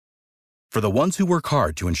For the ones who work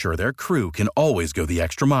hard to ensure their crew can always go the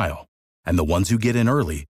extra mile, and the ones who get in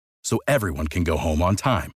early so everyone can go home on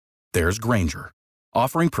time, there's Grainger,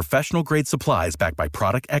 offering professional-grade supplies backed by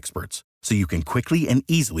product experts so you can quickly and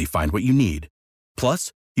easily find what you need.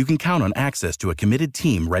 Plus, you can count on access to a committed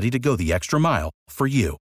team ready to go the extra mile for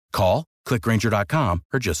you. Call, click Grainger.com,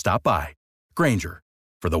 or just stop by. Grainger,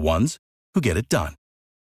 for the ones who get it done.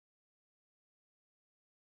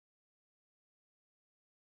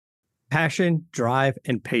 Passion, drive,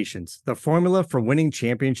 and patience. The formula for winning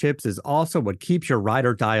championships is also what keeps your ride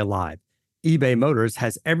or die alive. eBay Motors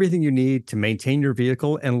has everything you need to maintain your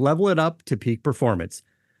vehicle and level it up to peak performance.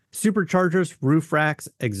 Superchargers, roof racks,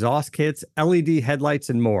 exhaust kits, LED headlights,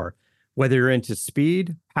 and more. Whether you're into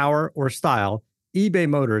speed, power, or style, eBay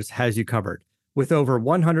Motors has you covered. With over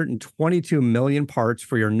 122 million parts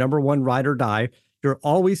for your number one ride or die, you'll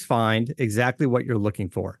always find exactly what you're looking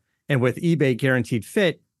for. And with eBay Guaranteed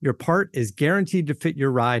Fit, your part is guaranteed to fit your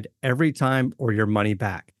ride every time or your money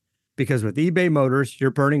back. Because with eBay Motors, you're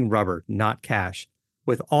burning rubber, not cash.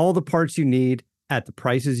 With all the parts you need at the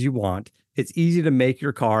prices you want, it's easy to make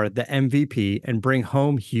your car the MVP and bring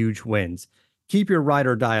home huge wins. Keep your ride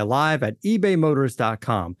or die alive at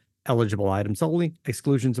ebaymotors.com. Eligible items only.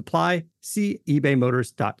 Exclusions apply. See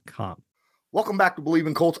ebaymotors.com. Welcome back to Believe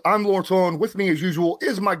in Colts. I'm Lawrence Owen. With me, as usual,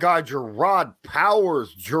 is my guy, Gerard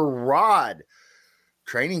Powers. Gerard,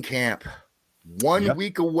 training camp. 1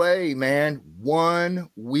 week away, man. 1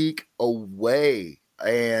 week away.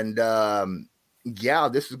 And,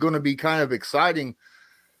 this is going to be kind of exciting.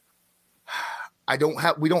 We don't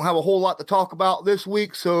have a whole lot to talk about this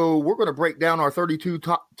week, so we're going to break down our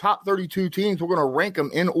top 32 teams. We're going to rank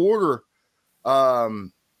them in order.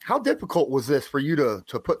 How difficult was this for you to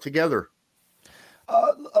put together?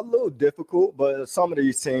 A little difficult, but some of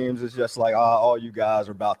these teams is just like all you guys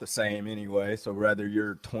are about the same anyway. So whether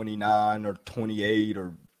you're 29 or 28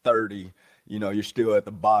 or 30, you're still at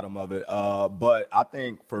the bottom of it. But I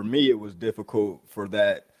think for me, it was difficult for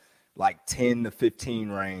that like 10 to 15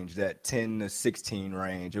 range, that 10 to 16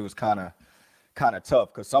 range. It was kind of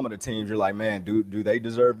tough because some of the teams you're like, man, do they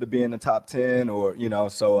deserve to be in the top 10 or,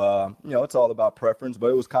 so, it's all about preference, but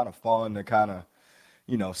it was kind of fun to kind of,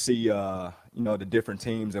 see, the different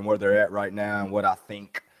teams and where they're at right now and what I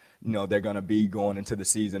think, they're going to be going into the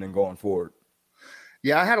season and going forward.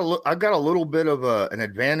 Yeah, I got a little bit of an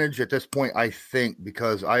advantage at this point, I think,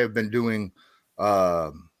 because I have been doing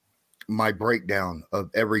my breakdown of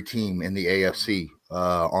every team in the AFC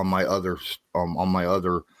on my other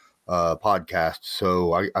podcasts.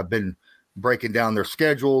 So I've been breaking down their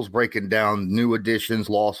schedules, breaking down new additions,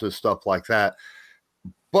 losses, stuff like that.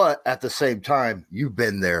 But at the same time, you've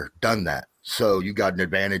been there, done that. So you got an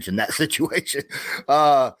advantage in that situation.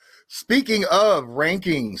 Speaking of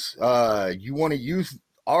rankings, you want to use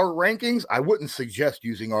our rankings? I wouldn't suggest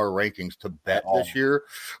using our rankings to bet this year.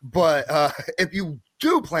 But if you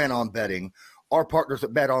do plan on betting, our partners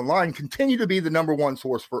at Bet Online continue to be the number one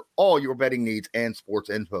source for all your betting needs and sports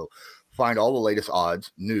info. Find all the latest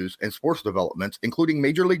odds, news, and sports developments, including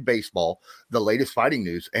Major League Baseball, the latest fighting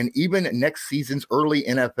news, and even next season's early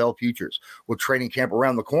NFL futures. With training camp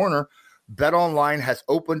around the corner, BetOnline has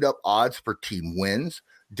opened up odds for team wins,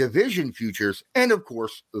 division futures, and, of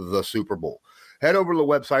course, the Super Bowl. Head over to the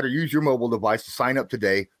website or use your mobile device to sign up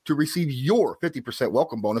today to receive your 50%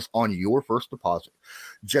 welcome bonus on your first deposit.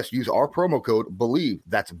 Just use our promo code BELIEVE,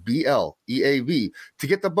 that's BLEAV, to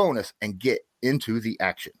get the bonus and get into the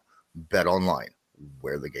action. Bet Online,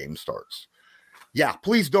 where the game starts. Yeah,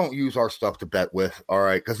 please don't use our stuff to bet with, all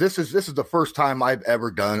right? Because this is the first time I've ever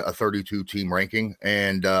done a 32-team ranking,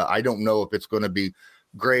 and I don't know if it's going to be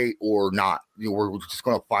great or not. We're just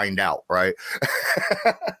going to find out, right?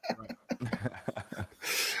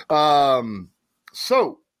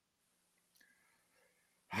 So,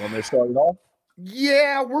 when they started off,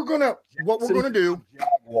 yeah, what we're gonna do.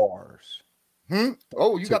 Jaguars.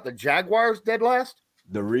 Oh, you got the Jaguars dead last?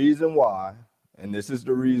 The reason why, and this is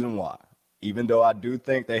the reason why, even though I do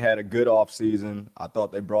think they had a good offseason, I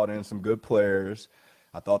thought they brought in some good players.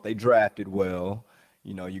 I thought they drafted well.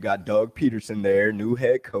 You got Doug Peterson there, new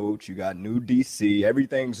head coach. You got new DC.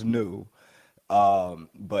 Everything's new.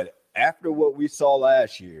 But after what we saw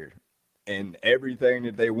last year and everything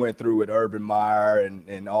that they went through with Urban Meyer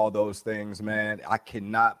and all those things, man, I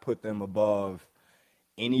cannot put them above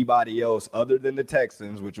anybody else other than the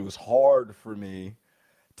Texans, which was hard for me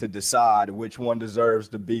to decide which one deserves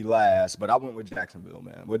to be last. But I went with Jacksonville,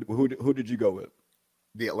 man. Who did you go with?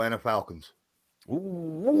 The Atlanta Falcons.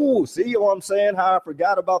 Ooh, see what I'm saying? How I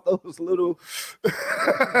forgot about those little.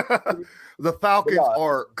 The Falcons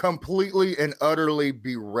are completely and utterly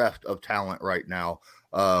bereft of talent right now.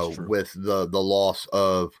 with the loss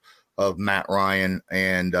of Matt Ryan,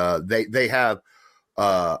 and they have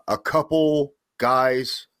a couple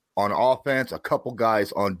guys on offense, a couple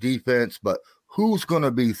guys on defense, but who's going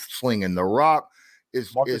to be slinging the rock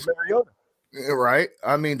is Mariota. Right.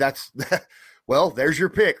 I mean, that's well, there's your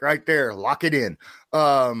pick right there. Lock it in.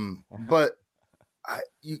 But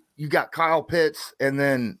you got Kyle Pitts, and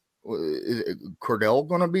then is Cordell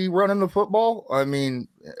going to be running the football? I mean,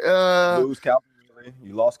 lose Calvin Ridley.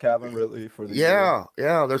 You lost Calvin Ridley for the year.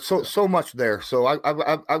 Yeah. There's so much there. So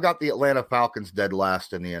I've got the Atlanta Falcons dead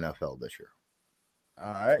last in the NFL this year.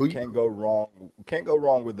 All right, can't go wrong. Can't go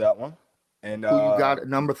wrong with that one. And who you got at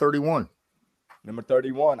number 31? Number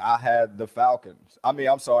 31, I had the Falcons. I mean,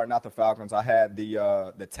 I'm sorry, not the Falcons. I had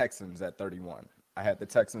the Texans at 31. I had the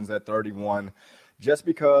Texans at 31 just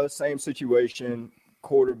because same situation,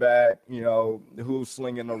 quarterback, who's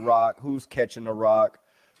slinging the rock, who's catching the rock,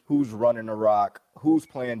 who's running the rock, who's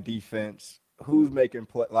playing defense, who's making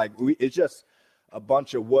play. It's just a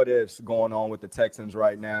bunch of what ifs going on with the Texans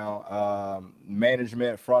right now.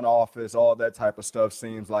 Management, front office, all that type of stuff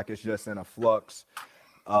seems like it's just in a flux.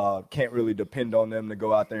 Can't really depend on them to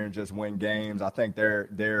go out there and just win games. I think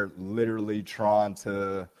they're literally trying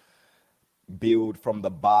to build from the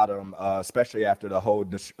bottom, especially after the whole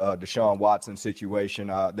Deshaun Watson situation.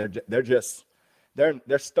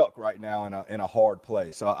 They're stuck right now in a hard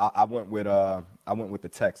place. So I went with the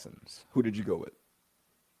Texans. Who did you go with?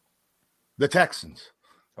 The Texans.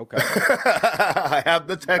 Okay. I have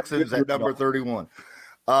the Texans at number 31.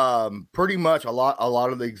 Pretty much a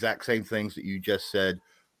lot of the exact same things that you just said.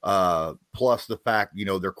 Plus the fact,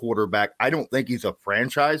 their quarterback, I don't think he's a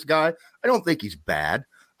franchise guy. I don't think he's bad.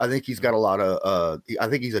 I think he's got a lot of, I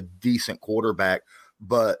think he's a decent quarterback,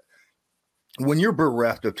 but when you're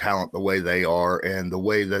bereft of talent the way they are and the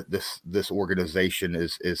way that this organization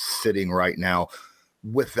is sitting right now,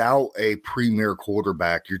 without a premier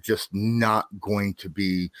quarterback, you're just not going to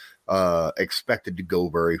be expected to go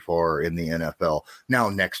very far in the NFL. Now,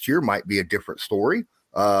 next year might be a different story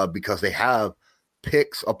because they have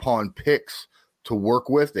picks upon picks to work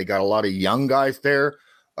with. They got a lot of young guys there.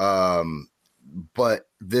 But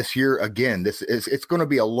this year, again, it's going to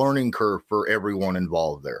be a learning curve for everyone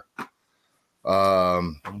involved there.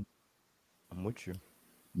 I'm with you.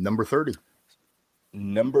 Number 30.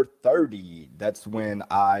 Number 30, that's when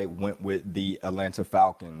I went with the Atlanta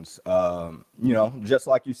Falcons. Just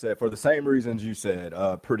like you said, for the same reasons you said,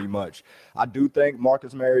 pretty much. I do think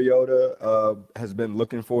Marcus Mariota has been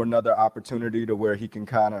looking for another opportunity to where he can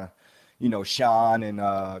kind of, shine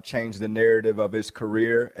and change the narrative of his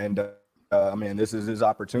career. And, this is his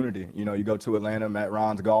opportunity. You go to Atlanta, Matt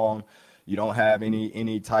Ryan's gone. You don't have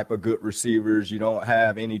any type of good receivers. You don't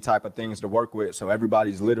have any type of things to work with. So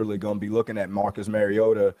everybody's literally going to be looking at Marcus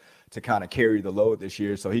Mariota to kind of carry the load this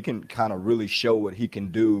year. So he can kind of really show what he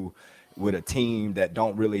can do with a team that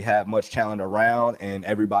don't really have much talent around, and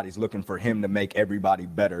everybody's looking for him to make everybody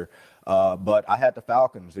better. But I had the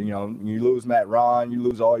Falcons. You lose Matt Ryan, you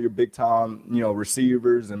lose all your big time,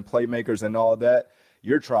 receivers and playmakers and all that.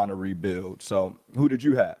 You're trying to rebuild. So who did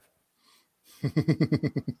you have?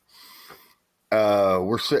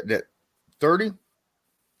 We're sitting at 30.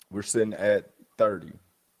 We're sitting at 30.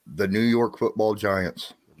 The New York Football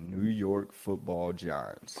Giants. New York Football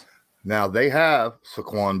Giants. Now they have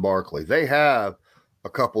Saquon Barkley. They have a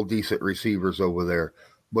couple decent receivers over there.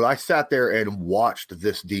 But I sat there and watched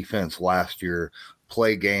this defense last year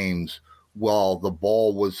play games while the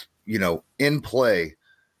ball was, in play,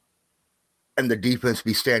 and the defense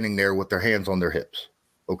be standing there with their hands on their hips.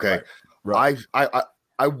 Okay. Right.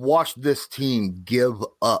 I watched this team give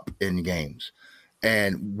up in games,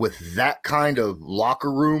 and with that kind of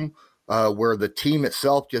locker room where the team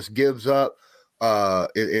itself just gives up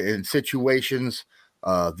in situations,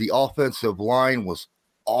 the offensive line was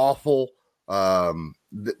awful.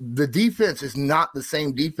 The defense is not the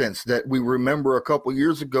same defense that we remember a couple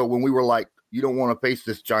years ago when we were like, you don't want to face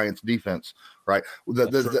this Giants defense, right?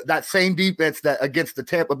 That same defense that against the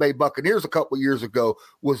Tampa Bay Buccaneers a couple years ago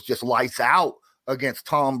was just lights out against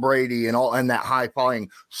Tom Brady and that high-flying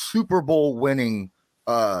Super Bowl winning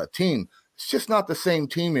team. It's just not the same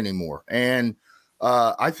team anymore. And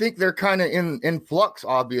I think they're kind of in flux,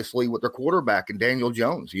 obviously, with their quarterback and Daniel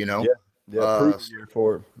Jones, Yeah, year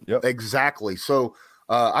for yep. Exactly. So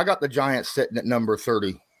I got the Giants sitting at number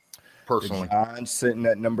 30, personally. The Giants sitting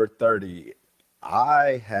at number 30.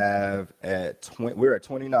 I have we're at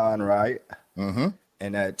 29, right? Mm-hmm.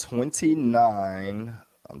 And at 29,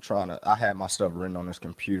 I had my stuff written on this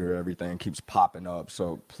computer. Everything keeps popping up,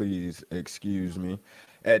 so please excuse me.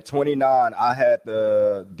 At 29, I had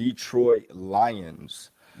the Detroit Lions.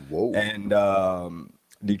 Whoa. And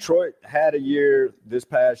Detroit had a year this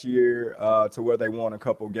past year to where they won a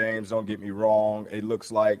couple games. Don't get me wrong. It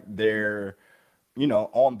looks like they're,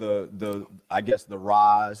 on the I guess the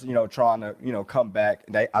rise, trying to, come back.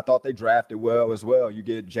 I thought they drafted well as well. You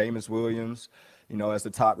get Jameis Williams, as the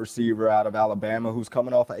top receiver out of Alabama, who's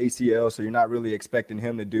coming off of ACL. So you're not really expecting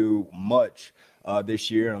him to do much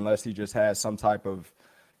this year unless he just has some type of,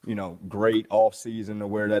 great off season to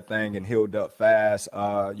where that thing and healed up fast.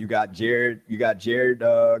 You got Jared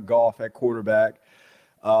Goff at quarterback.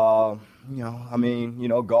 Goff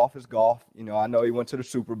is Goff. I know he went to the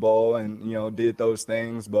Super Bowl and, did those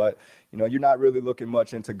things, but, you're not really looking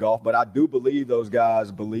much into Goff. But I do believe those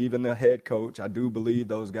guys believe in the head coach. I do believe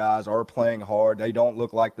those guys are playing hard. They don't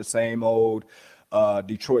look like the same old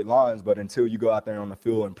Detroit Lions, but until you go out there on the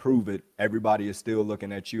field and prove it, everybody is still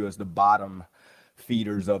looking at you as the bottom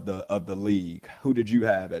feeders of the league. Who did you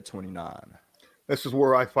have at 29? This is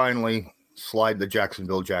where I finally slide the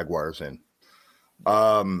Jacksonville Jaguars in.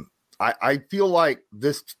 I feel like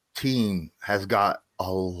this team has got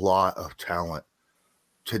a lot of talent,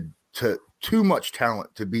 to too much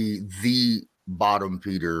talent to be the bottom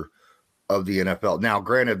feeder of the NFL. Now,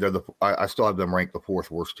 granted, I still have them ranked the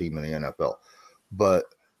fourth worst team in the NFL, but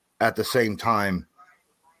at the same time,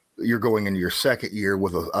 you're going into your second year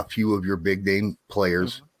with a few of your big name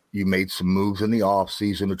players. Mm-hmm. You made some moves in the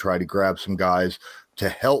offseason to try to grab some guys to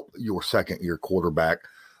help your second year quarterback.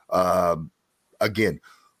 Again,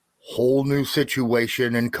 whole new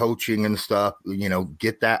situation and coaching and stuff,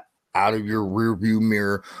 get that out of your rear view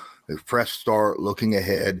mirror, a fresh start, looking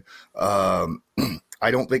ahead. I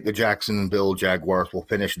don't think the Jacksonville Jaguars will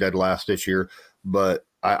finish dead last this year, but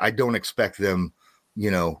I don't expect them,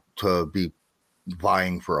 to be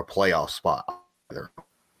vying for a playoff spot either.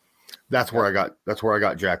 That's where I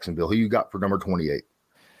got Jacksonville. Who you got for number 28?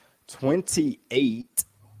 28.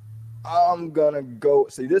 I'm gonna go.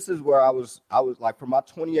 See, this is where I was like for my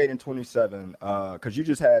 28 and 27, because you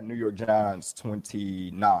just had New York Giants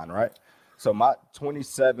 29, right? So my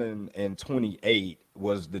 27 and 28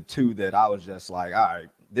 was the two that I was just like, all right,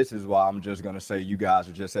 this is why I'm just gonna say you guys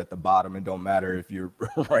are just at the bottom. It don't matter if you're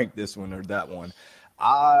ranked this one or that one.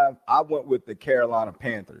 I went with the Carolina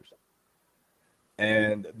Panthers.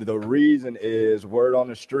 And the reason is, word on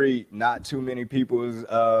the street, not too many people is,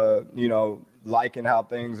 liking how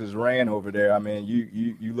things is ran over there. I mean,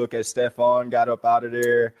 you look at Stephon, got up out of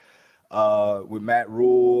there with Matt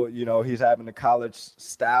Rule. He's having the college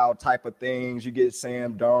style type of things. You get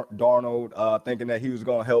Sam Darnold thinking that he was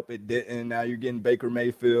going to help, it didn't. Now you're getting Baker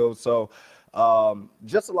Mayfield. So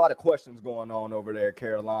just a lot of questions going on over there,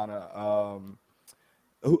 Carolina.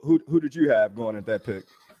 Who did you have going at that pick?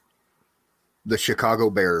 The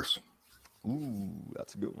Chicago Bears. Ooh,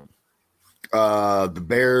 that's a good one. The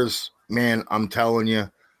Bears, man, I'm telling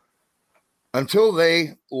you, until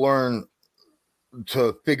they learn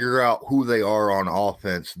to figure out who they are on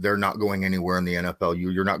offense, they're not going anywhere in the NFL.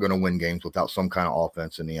 You're not going to win games without some kind of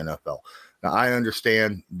offense in the NFL. Now, I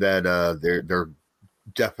understand that they're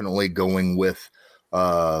definitely going with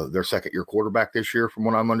their second-year quarterback this year, from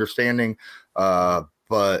what I'm understanding.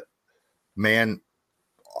 But, man,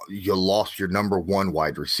 you lost your number one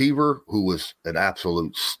wide receiver, who was an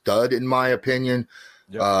absolute stud, in my opinion.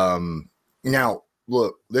 Yep. Now,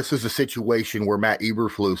 look, this is a situation where Matt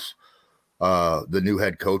Eberflus, the new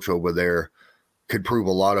head coach over there, could prove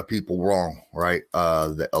a lot of people wrong, right?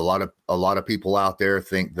 That a lot of people out there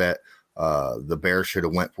think that the Bears should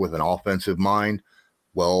have went with an offensive mind.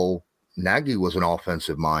 Well, Nagy was an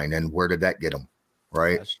offensive mind, and where did that get him,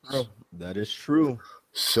 right? That's true. That is true.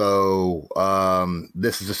 So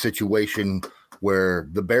this is a situation where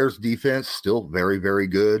the Bears defense still very, very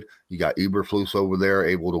good. You got Eberflus over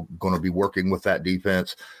there going to be working with that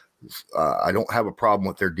defense. I don't have a problem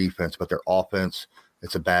with their defense, but their offense,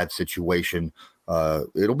 it's a bad situation.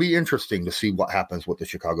 It'll be interesting to see what happens with the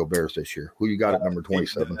Chicago Bears this year. Who you got at number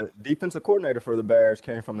 27? The defensive coordinator for the Bears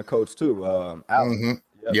came from the coach too. Alex,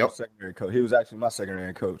 Yep. Secondary coach. He was actually my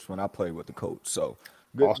secondary coach when I played with the coach. So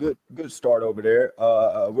awesome. good start over there.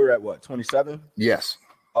 We're at what, 27? Yes.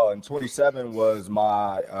 And 27 was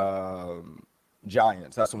my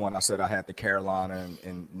Giants. That's the one I said I had the Carolina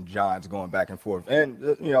and Giants going back and forth.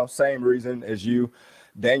 And same reason as you.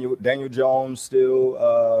 Daniel Jones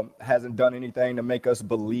still hasn't done anything to make us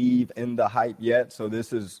believe in the hype yet. So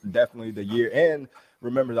this is definitely the year. And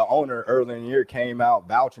remember, the owner early in the year came out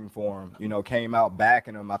vouching for him, came out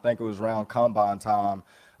backing him. I think it was around combine time,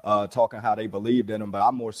 talking how they believed in him. But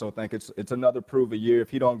I more so think it's another prove a year. If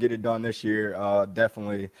he don't get it done this year,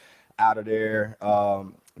 definitely out of there.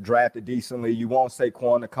 Drafted decently. You want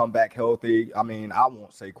Saquon to come back healthy. I mean, I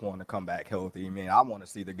want Saquon to come back healthy. I mean, I want to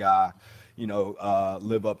see the guy,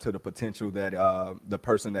 live up to the potential that the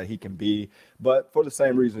person that he can be. But for the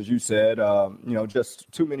same reasons you said,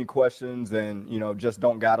 just too many questions and, just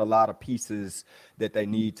don't got a lot of pieces that they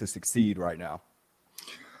need to succeed right now.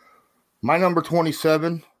 My number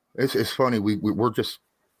 27, it's funny. We're just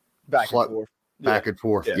back and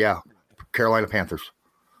forth. Yeah. Carolina Panthers.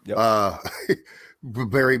 Yep.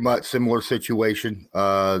 Very much similar situation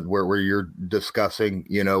where you're discussing,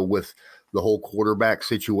 with the whole quarterback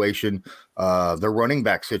situation, the running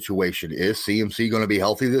back situation. Is CMC going to be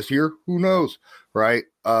healthy this year? Who knows, right?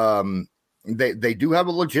 They do have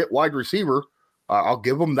a legit wide receiver. I'll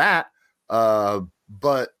give them that.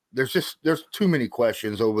 But there's too many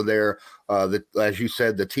questions over there. That, as you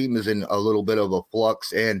said, the team is in a little bit of a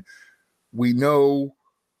flux, and we've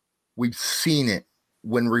seen it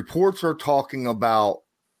when reports are talking about,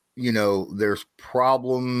 there's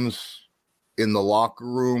problems in the locker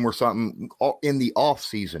room or something in the off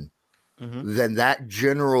season, then that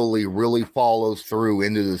generally really follows through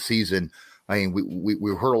into the season. I mean,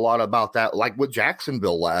 we heard a lot about that, like with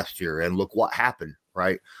Jacksonville last year, and look what happened,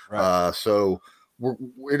 right? So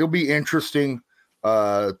it'll be interesting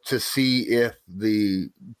to see if the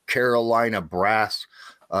Carolina brass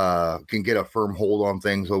can get a firm hold on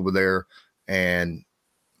things over there, and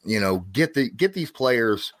get these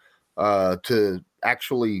players to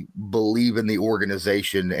actually believe in the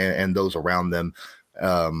organization and those around them,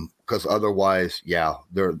 because otherwise,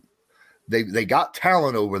 they got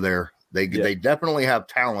talent over there. They definitely have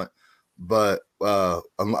talent, but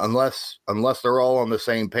unless they're all on the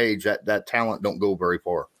same page, that talent don't go very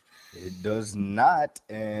far. It does not.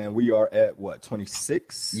 And we are at what,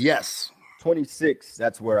 26? Yes. 26.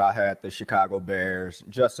 That's where I had the Chicago Bears.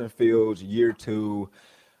 Justin Fields, year 2.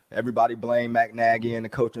 Everybody blamed Matt Nagy and the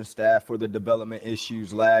coaching staff for the development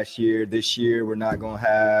issues last year. This year, we're not going to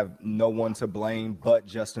have no one to blame but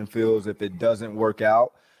Justin Fields if it doesn't work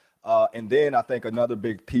out. And then I think another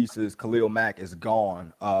big piece is Khalil Mack is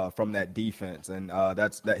gone from that defense, and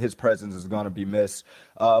that his presence is going to be missed.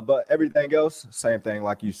 But everything else, same thing.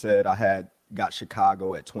 Like you said, I got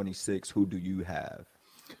Chicago at 26. Who do you have?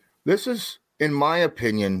 This is, in my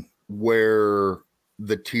opinion, where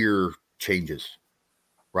the tier changes,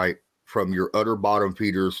 right? From your utter bottom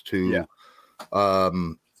feeders to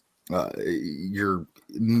your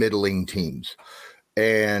middling teams.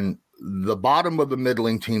 And the bottom of the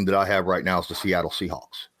middling team that I have right now is the Seattle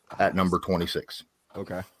Seahawks at number 26.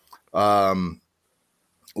 Okay.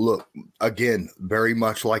 Look, again, very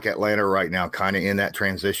much like Atlanta right now, kind of in that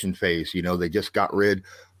transition phase. They just got rid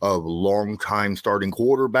of long-time starting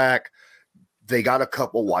quarterback. They got a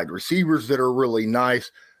couple wide receivers that are really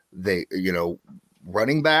nice. They,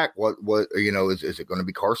 running back, what is it going to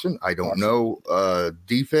be Carson? I don't know.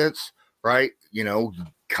 Defense, right?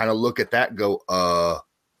 Kind of look at that and go,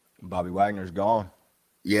 Bobby Wagner's gone.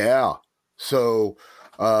 Yeah. So,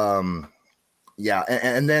 and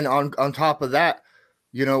then on top of that,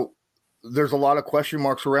 there's a lot of question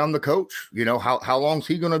marks around the coach. How long's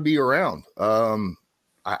he going to be around?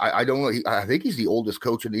 I don't know. I think he's the oldest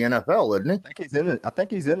coach in the NFL, isn't he? I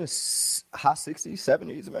think he's in his high 60s,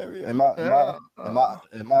 70s, maybe. Am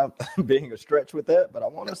I being a stretch with that? But I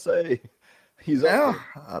want to say he's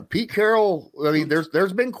Pete Carroll. I mean,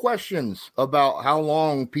 there's been questions about how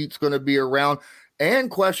long Pete's going to be around,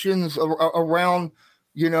 and questions around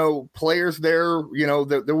players there.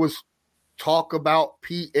 There was talk about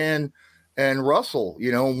Pete and Russell.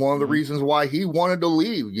 One of the reasons why he wanted to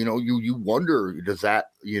leave. You wonder, does that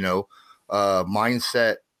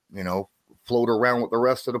mindset float around with the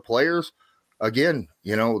rest of the players? Again,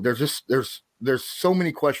 there's so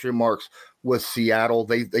many question marks with Seattle.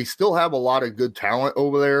 They still have a lot of good talent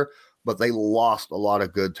over there, but they lost a lot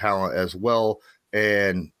of good talent as well.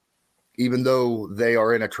 And even though they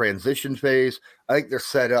are in a transition phase, I think they're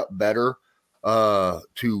set up better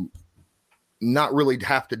to not really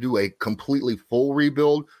have to do a completely full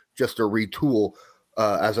rebuild, just a retool,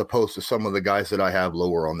 as opposed to some of the guys that I have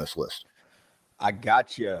lower on this list. I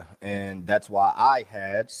got you, and that's why I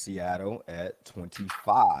had Seattle at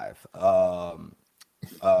 25.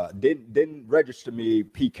 Didn't register me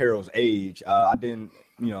Pete Carroll's age. I didn't,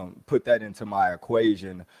 put that into my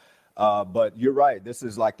equation. But you're right. This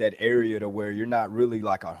is like that area to where you're not really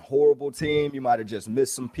like a horrible team. You might have just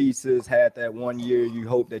missed some pieces, had that one year. You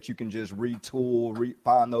hope that you can just retool,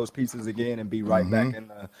 find those pieces again and be right back in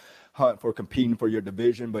the hunt for competing for your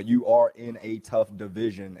division. But you are in a tough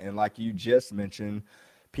division. And like you just mentioned,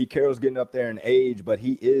 Pete Carroll's getting up there in age, but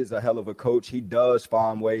he is a hell of a coach. He does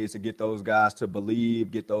find ways to get those guys to believe,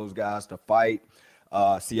 get those guys to fight.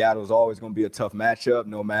 Seattle is always going to be a tough matchup,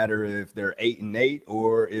 no matter if they're 8-8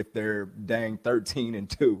 or if they're dang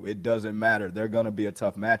 13-2. It doesn't matter. They're going to be a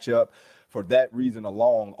tough matchup. For that reason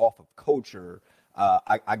alone, off of culture,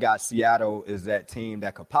 I got Seattle is that team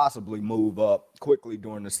that could possibly move up quickly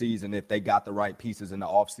during the season if they got the right pieces in the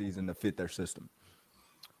offseason to fit their system.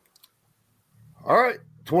 All right,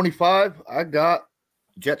 25, I got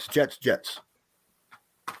Jets.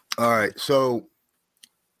 All right, so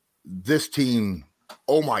this team,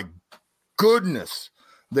 oh my goodness,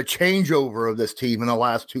 the changeover of this team in the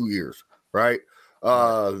last 2 years, right?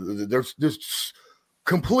 There's this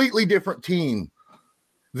completely different team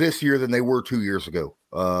this year than they were 2 years ago.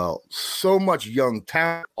 So much young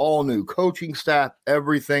talent, all new coaching staff,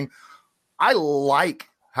 everything. I like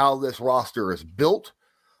how this roster is built.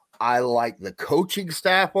 I like the coaching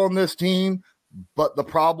staff on this team, but the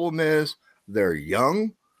problem is they're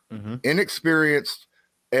young, inexperienced,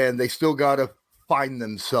 and they still got to find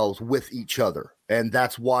themselves with each other. And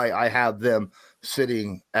that's why I have them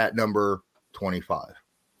sitting at number 25.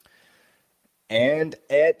 And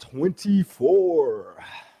at 24,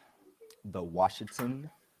 the Washington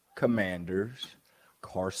Commanders,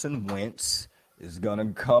 Carson Wentz is going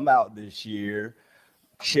to come out this year,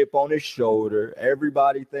 chip on his shoulder.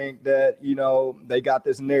 Everybody think that, they got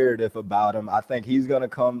this narrative about him. I think he's going to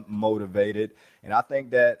come motivated. And I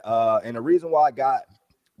think that, and the reason why I got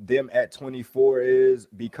them at 24 is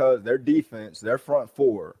because their defense, their front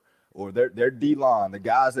four, or their D-line, the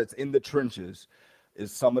guys that's in the trenches,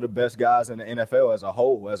 is some of the best guys in the NFL as a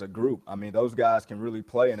whole, as a group. I mean, those guys can really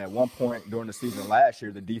play. And at one point during the season last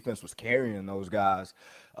year, the defense was carrying those guys.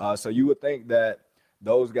 So you would think that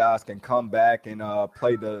those guys can come back and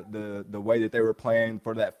play the way that they were playing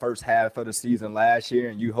for that first half of the season last year.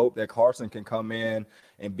 And you hope that Carson can come in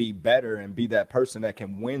and be better and be that person that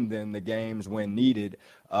can win them the games when needed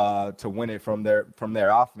to win it from their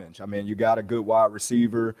offense. I mean, you got a good wide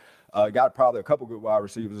receiver, got probably a couple good wide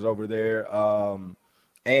receivers over there.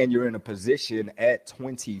 And you're in a position at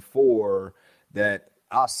 24 that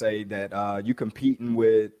I'll say that you competing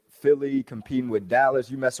with Philly, competing with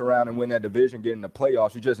Dallas, you mess around and win that division, get in the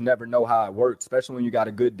playoffs. You just never know how it works, especially when you got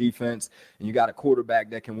a good defense and you got a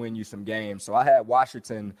quarterback that can win you some games. So I had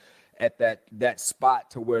Washington at that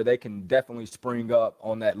spot to where they can definitely spring up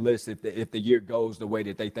on that list if the year goes the way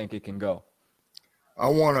that they think it can go. I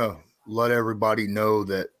want to let everybody know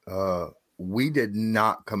that we did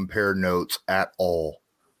not compare notes at all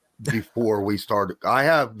before we started. I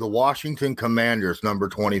have the Washington Commanders, number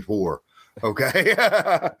 24. Okay.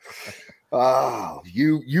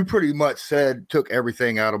 You pretty much took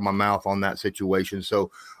everything out of my mouth on that situation.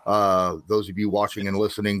 So those of you watching and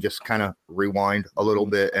listening, just kind of rewind a little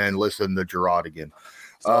bit and listen to Gerard again.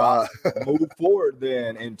 So move forward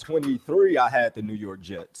then. In 23, I had the New York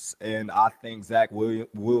Jets, and I think Zach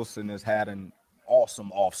Wilson has had an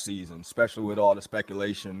awesome offseason, especially with all the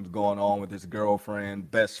speculation going on with his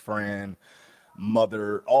girlfriend, best friend,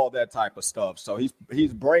 mother, all that type of stuff. So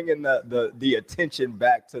he's bringing the attention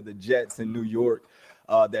back to the Jets in New York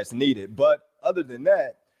that's needed. But other than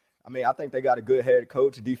that, I mean, I think they got a good head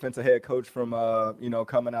coach, defensive head coach from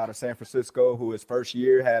coming out of San Francisco, who his first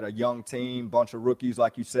year had a young team, bunch of rookies,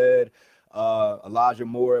 like you said. Elijah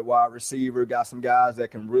Moore at wide receiver, got some guys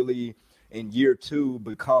that can really in year two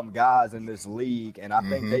become guys in this league. And I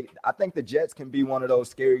think the Jets can be one of those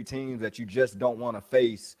scary teams that you just don't want to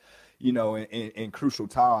face, in crucial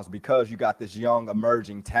times, because you got this young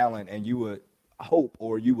emerging talent, and you would hope,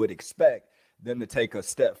 or you would expect them to take a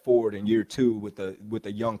step forward in year two with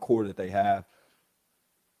the young core that they have.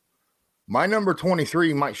 My number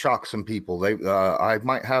 23 might shock some people. I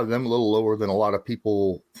might have them a little lower than a lot of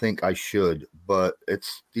people think I should, but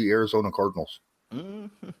it's the Arizona Cardinals.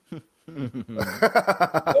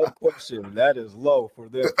 No question. That is low for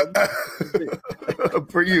them.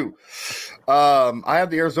 For you. I have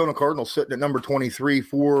the Arizona Cardinals sitting at number 23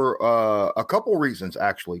 for a couple reasons,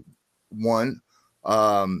 actually. One,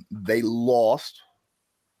 they lost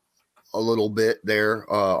a little bit there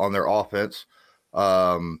on their offense.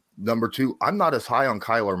 Number two, I'm not as high on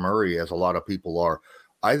Kyler Murray as a lot of people are.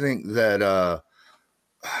 I think that,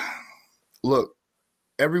 look,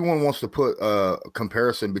 everyone wants to put a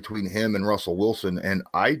comparison between him and Russell Wilson, and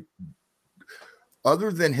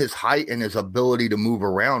other than his height and his ability to move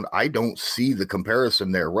around, I don't see the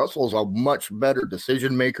comparison there. Russell's a much better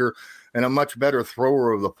decision maker and a much better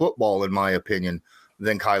thrower of the football, in my opinion,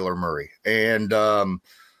 than Kyler Murray. And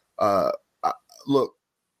look,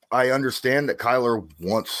 I understand that Kyler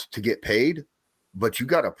wants to get paid, but you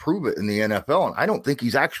got to prove it in the NFL. And I don't think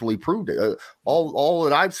he's actually proved it. All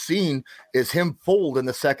that I've seen is him fold in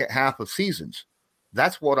the second half of seasons.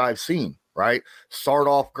 That's what I've seen, right? Start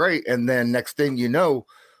off great, and then next thing you know,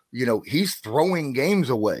 he's throwing games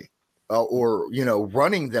away, or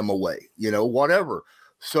running them away, whatever.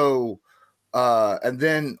 So, and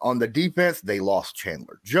then on the defense, they lost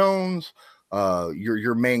Chandler Jones.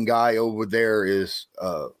 Your main guy over there is,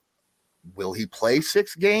 will he play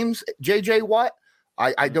 6 games? JJ Watt?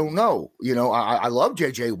 I don't know. I love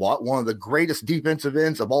JJ Watt, one of the greatest defensive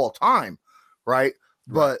ends of all time, right?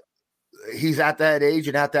 But he's at that age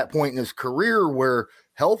and at that point in his career where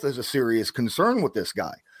health is a serious concern with this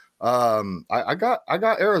guy. I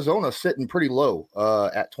got Arizona sitting pretty low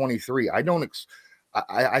at 23.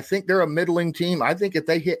 I think they're a middling team. I think if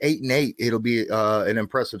they hit 8-8, it'll be an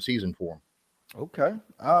impressive season for them. Okay.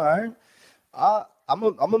 All right. I'm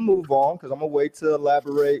gonna move on because I'm gonna wait to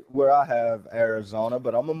elaborate where I have Arizona,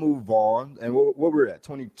 but I'm gonna move on. And what we're at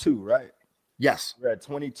 22, right? Yes, we're at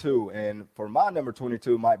 22, and for my number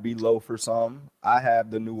 22 might be low for some. I have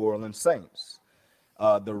the New Orleans Saints.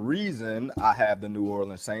 The reason I have the New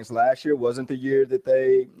Orleans Saints last year wasn't the year that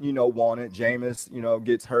they, won it. Jameis,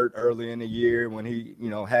 gets hurt early in the year when he,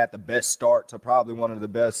 had the best start to probably one of the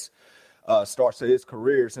best starts to his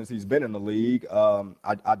career since he's been in the league.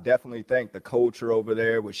 I definitely think the culture over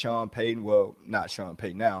there with Sean Payton, well, not Sean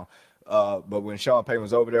Payton now, but when Sean Payton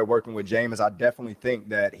was over there working with Jameis, I definitely think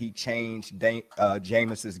that he changed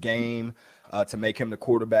Jameis's game to make him the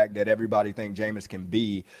quarterback that everybody think Jameis can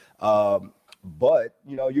be. But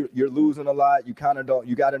you're losing a lot. You kind of don't.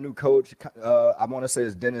 You got a new coach. I want to say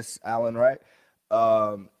it's Dennis Allen, right?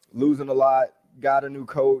 Losing a lot. Got a new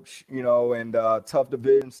coach, and tough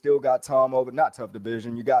division. Still got Tom over. Not tough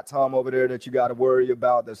division. You got Tom over there that you got to worry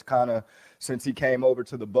about. That's kind of since he came over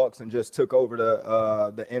to the Bucs and just took over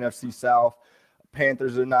the NFC South.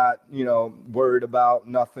 Panthers are not, worried about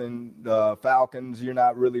nothing. The Falcons, you're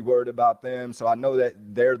not really worried about them. So I know that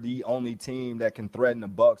they're the only team that can threaten the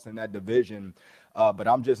Bucs in that division. But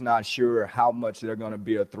I'm just not sure how much they're going to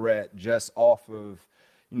be a threat just off of,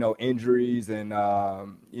 injuries and,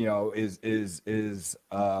 freaking,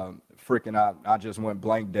 I just went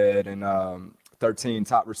blank dead and 13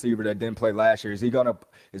 top receiver that didn't play last year. Is he gonna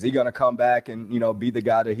come back and, be the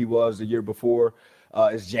guy that he was the year before?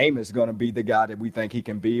 Is Jameis going to be the guy that we think he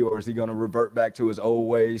can be, or is he going to revert back to his old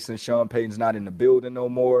ways since Sean Payton's not in the building no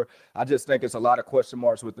more? I just think it's a lot of question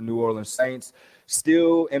marks with the New Orleans Saints.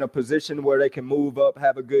 Still in a position where they can move up,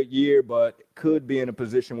 have a good year, but could be in a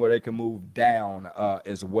position where they can move down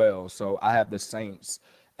as well. So I have the Saints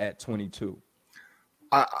at 22.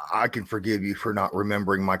 I can forgive you for not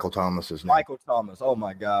remembering Michael Thomas's name. Michael Thomas. Oh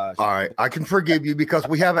my gosh. All right. I can forgive you because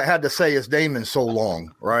we haven't had to say his name in so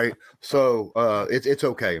long. Right. So it's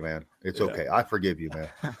okay, man. It's okay. I forgive you,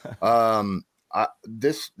 man.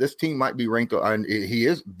 This team might be ranked. And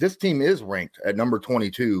this team is ranked at number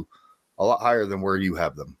 22, a lot higher than where you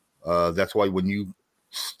have them. That's why when you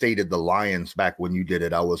stated the Lions back when you did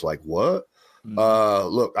it, I was like, what?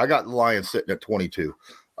 Look, I got the Lions sitting at 22.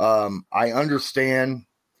 I understand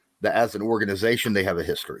that as an organization, they have a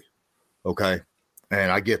history. Okay.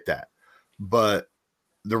 And I get that. But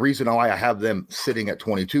the reason why I have them sitting at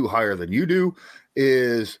 22 higher than you do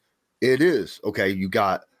is okay. You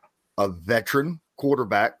got a veteran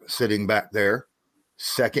quarterback sitting back there,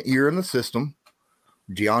 second year in the system.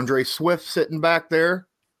 DeAndre Swift sitting back there.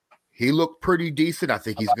 He looked pretty decent. I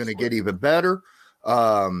think he's going to get even better.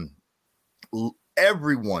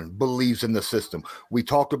 Everyone believes in the system. We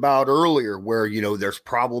talked about earlier where, there's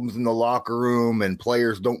problems in the locker room and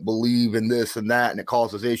players don't believe in this and that, and it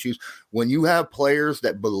causes issues. When you have players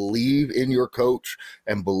that believe in your coach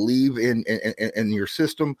and believe in your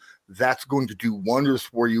system, that's going to do wonders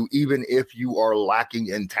for you, even if you are lacking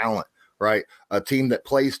in talent, right? A team that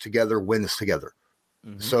plays together wins together.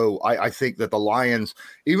 Mm-hmm. So I think that the Lions,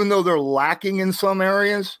 even though they're lacking in some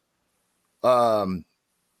areas,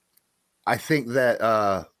 I think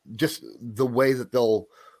that just the way that they'll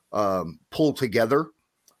pull together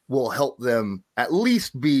will help them at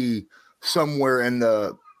least be somewhere in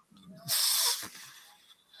the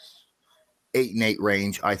 8-8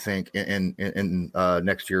 range, I think, in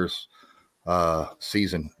next year's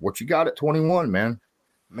season. What you got at 21, man?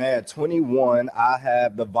 Man, 21, I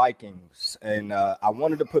have the Vikings, and I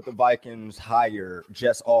wanted to put the Vikings higher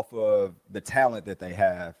just off of the talent that they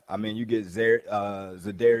have. I mean, you get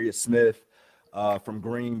Zadarius Smith from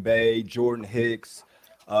Green Bay, Jordan Hicks.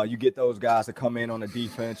 You get those guys that come in on the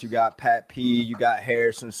defense. You got Pat P. You got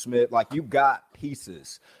Harrison Smith. Like, you got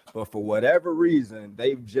pieces. But for whatever reason,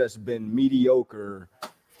 they've just been mediocre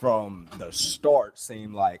from the start,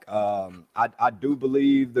 seem like. I do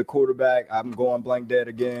believe the quarterback, I'm going blank dead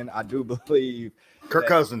again. I do believe Kirk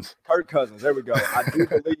Cousins. There we go. I do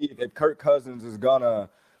believe if Kirk Cousins is gonna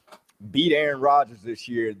beat Aaron Rodgers this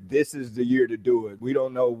year, this is the year to do it. We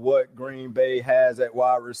don't know what Green Bay has at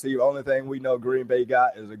wide receiver. Only thing we know Green Bay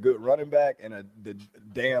got is a good running back and the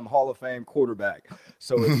damn Hall of Fame quarterback.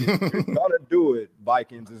 So if you're going to do it,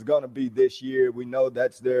 Vikings, is going to be this year. We know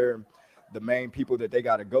that's the main people that they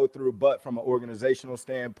got to go through. But from an organizational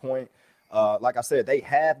standpoint, like I said, they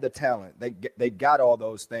have the talent. They got all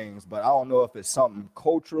those things. But I don't know if it's something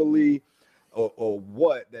culturally or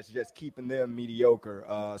what that's just keeping them mediocre.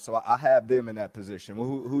 So I have them in that position.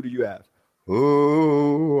 Who do you have?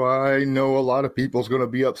 Oh, I know a lot of people's going to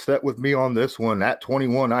be upset with me on this one. At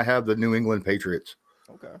 21, I have the New England Patriots.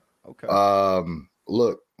 Okay.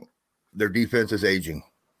 Look, their defense is aging.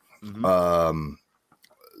 Mm-hmm.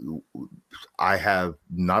 I have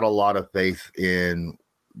not a lot of faith in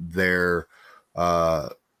their, quite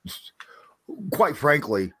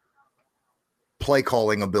frankly, play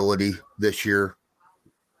calling ability this year.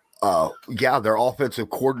 Their offensive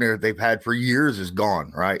coordinator they've had for years is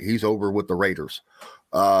gone, right? He's over with the Raiders.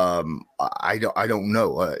 I don't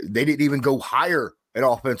know. They didn't even go hire an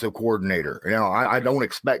offensive coordinator. You know, I don't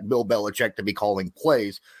expect Bill Belichick to be calling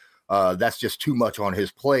plays. That's just too much on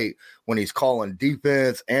his plate when he's calling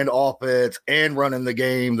defense and offense and running the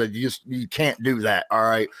game. That you can't do that. All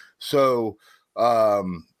right. So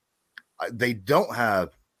they don't have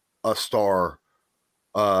a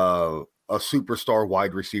superstar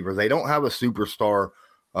wide receiver. They don't have a superstar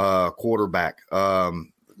quarterback.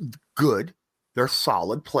 Good. They're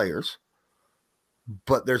solid players,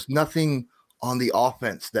 but there's nothing on the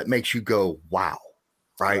offense that makes you go, wow,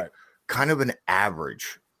 right? Kind of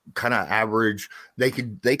average. They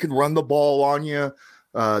could run the ball on you.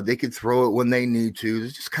 They could throw it when they need to.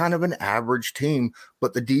 It's just kind of an average team,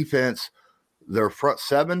 but the defense, their front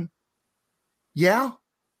seven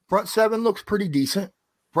looks pretty decent.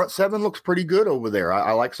 Front seven looks pretty good over there.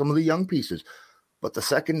 I like some of the young pieces, but the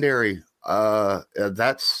secondary,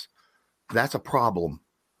 that's a problem.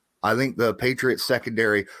 I think the Patriots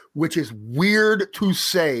secondary, which is weird to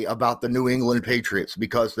say about the New England Patriots,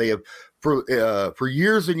 because they have for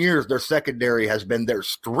years and years, their secondary has been their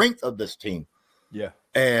strength of this team. Yeah.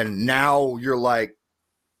 And now you're like,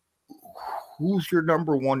 who's your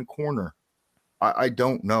number one corner? I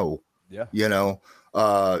don't know. Yeah. You know,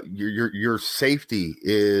 your safety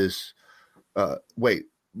is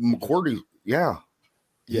McCourty. Yeah.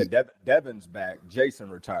 Yeah. Devin's back.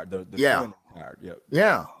 Jason retired. The twin retired. Yep.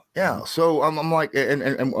 Yeah. Yeah. So I'm like, and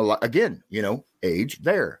again, you know, age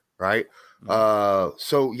there, right?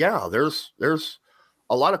 So yeah, there's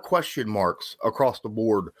a lot of question marks across the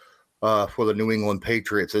board for the New England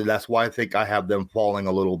Patriots, and that's why I think I have them falling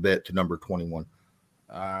a little bit to number 21.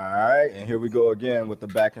 All right, and here we go again with the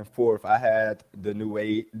back and forth. I had the New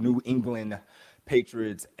England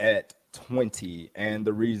Patriots at 20, and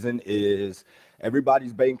the reason is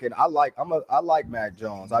everybody's banking. I like Mac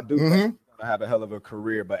Jones. I do think he's gonna have a hell of a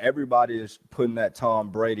career, but everybody is putting that Tom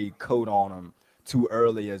Brady coat on him too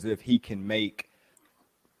early, as if he can make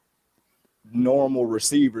normal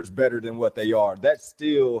receivers better than what they are. That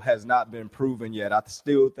still has not been proven yet. I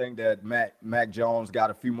still think that Mac Jones got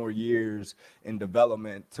a few more years in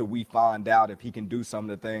development till we find out if he can do some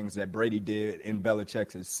of the things that Brady did in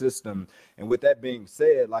Belichick's system. And with that being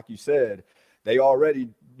said, like you said, they already,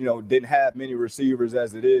 you know, didn't have many receivers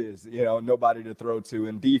as it is, you know, nobody to throw to.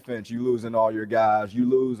 In defense, you losing all your guys. You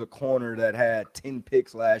lose a corner that had 10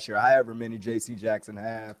 picks last year, however many J.C. Jackson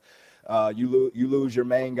have. You lose your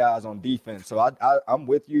main guys on defense. So I'm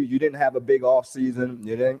with you. You didn't have a big offseason.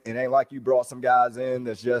 It ain't like you brought some guys in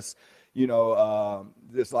that's just, you know,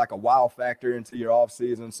 just like a wow factor into your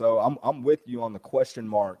offseason. So I'm with you on the question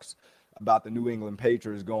marks about the New England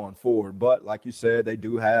Patriots going forward. But like you said, they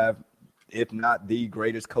do have, if not the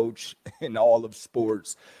greatest coach in all of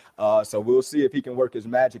sports. So we'll see if he can work his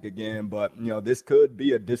magic again. But, you know, this could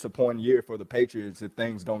be a disappointing year for the Patriots if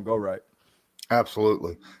things don't go right.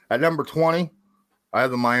 Absolutely. At number 20, I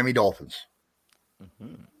have the Miami Dolphins.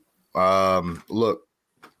 Look,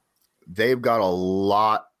 they've got a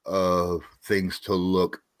lot of things to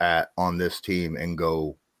look at on this team and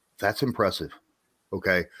go, that's impressive.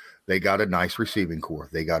 Okay. They got a nice receiving core.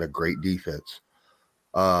 They got a great defense.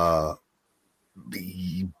 But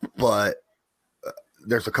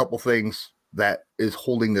there's a couple things that is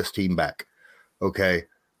holding this team back. Okay.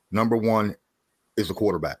 Number one is the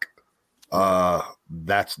quarterback.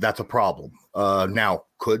 That's a problem. Now,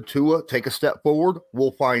 could Tua take a step forward?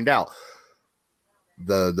 We'll find out.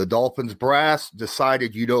 The Dolphins brass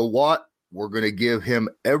decided, you know what? We're going to give him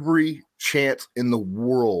every chance in the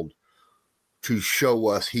world to show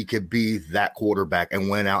us he could be that quarterback, and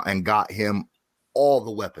went out and got him all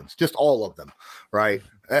the weapons, just all of them, right?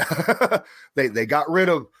 They got rid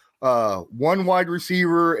of one wide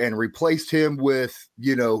receiver and replaced him with,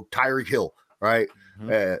 Tyreek Hill, right?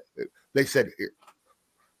 Mm-hmm. They said,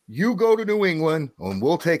 you go to New England and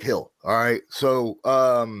we'll take Hill. All right. So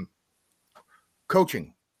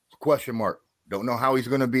coaching, question mark. Don't know how he's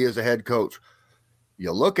going to be as a head coach.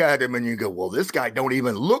 You look at him and you go, well, this guy don't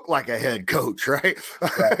even look like a head coach, right?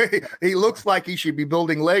 He looks like he should be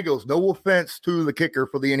building Legos. No offense to the kicker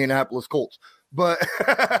for the Indianapolis Colts, but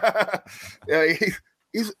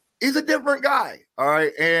he's a different guy. All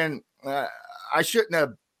right. And I shouldn't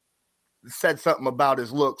have said something about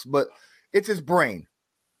his looks, but it's his brain.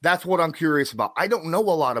 That's what I'm curious about. I don't know a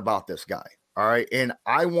lot about this guy. All right. And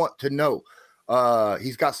I want to know.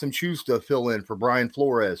 He's got some shoes to fill in for Brian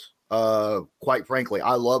Flores. Quite frankly,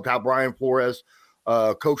 I loved how Brian Flores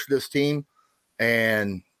coached this team,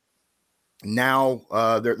 and now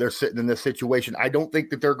they're sitting in this situation. I don't think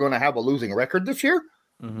that they're going to have a losing record this year,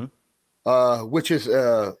 which is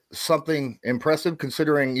something impressive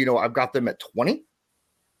considering, I've got them at 20,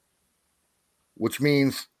 which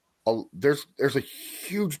means there's a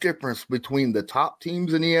huge difference between the top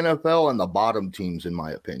teams in the NFL and the bottom teams, in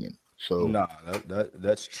my opinion. So no,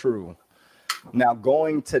 that's true. Now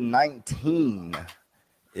going to 19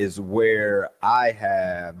 is where I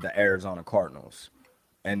have the Arizona Cardinals,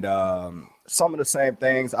 and some of the same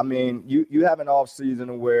things. I mean, you have an off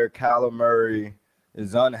season where Kyler Murray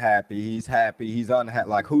is unhappy. He's happy. He's unhappy.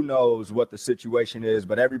 Like, who knows what the situation is,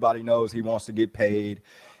 but everybody knows he wants to get paid.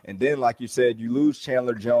 And then, like you said, you lose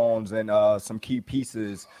Chandler Jones and some key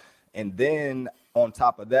pieces, and then on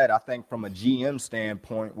top of that, I think from a GM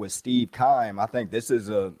standpoint with Steve Keim, I think this is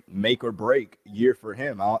a make or break year for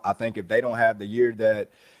him. I think if they don't have the year that,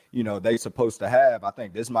 they're supposed to have, I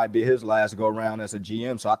think this might be his last go around as a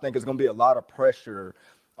GM. So I think it's going to be a lot of pressure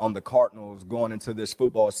on the Cardinals going into this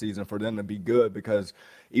football season for them to be good, because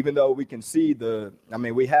even though we can see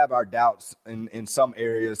we have our doubts in some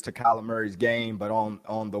areas to Kyler Murray's game, but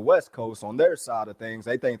on the West Coast, on their side of things,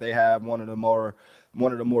 they think they have one of the more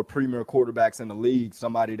premier quarterbacks in the league,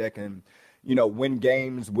 somebody that can, win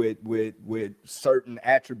games with certain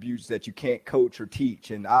attributes that you can't coach or teach.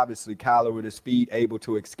 And obviously Kyler with his feet, able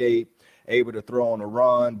to escape, able to throw on a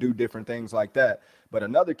run, do different things like that. But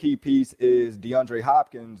another key piece is DeAndre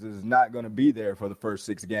Hopkins is not going to be there for the first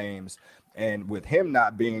 6 games. And with him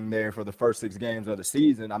not being there for the first 6 games of the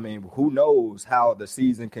season, I mean, who knows how the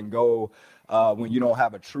season can go when you don't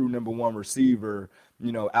have a true number one receiver,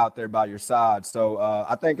 out there by your side. So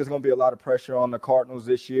I think there's going to be a lot of pressure on the Cardinals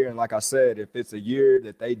this year. And like I said, if it's a year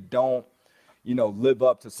that they don't, live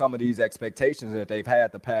up to some of these expectations that they've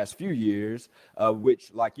had the past few years,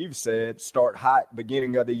 which, like you've said, start hot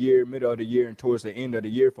beginning of the year, middle of the year, and towards the end of the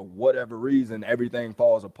year, for whatever reason, everything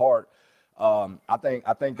falls apart. I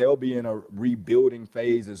think they'll be in a rebuilding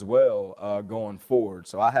phase as well going forward.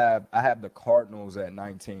 So I have the Cardinals at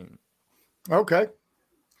 19. Okay.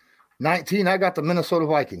 19, I got the Minnesota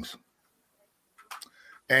Vikings.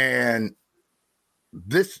 And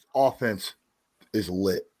this offense is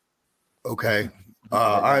lit. Okay.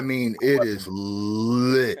 I mean, it is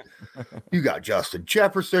lit. You got Justin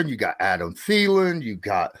Jefferson, you got Adam Thielen, you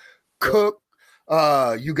got Cook,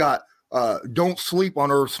 you got don't sleep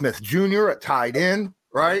on Irv Smith Jr. at tight end,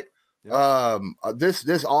 right?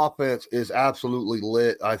 This offense is absolutely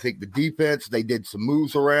lit. I think the defense, they did some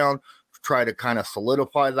moves around, try to kind of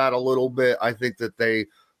solidify that a little bit. I think that they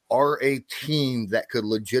are a team that could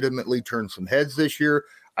legitimately turn some heads this year.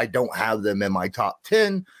 I don't have them in my top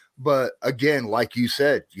 10, but again, like you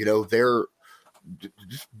said, they're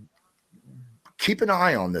just keep an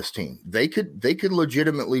eye on this team. They could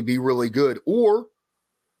legitimately be really good, or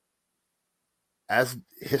as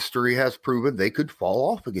history has proven, they could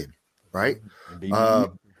fall off again, right? And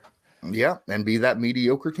be that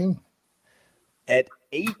mediocre team. At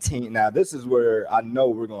 18, now this is where I know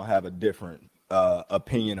we're going to have a different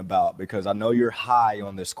opinion about, because I know you're high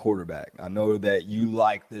on this quarterback. I know that you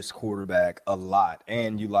like this quarterback a lot,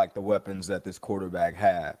 and you like the weapons that this quarterback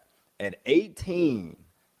have. At 18,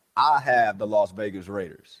 I have the Las Vegas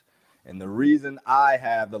Raiders. And the reason I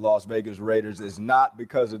have the Las Vegas Raiders is not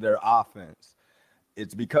because of their offense.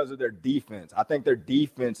 It's because of their defense. I think their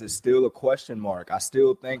defense is still a question mark. I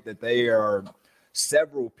still think that they are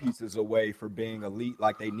several pieces away for being elite,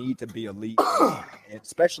 like they need to be elite,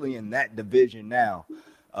 especially in that division now.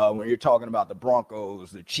 When you're talking about the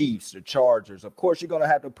Broncos, the Chiefs, the Chargers, of course you're going to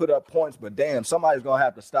have to put up points, but damn, somebody's going to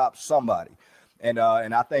have to stop somebody. And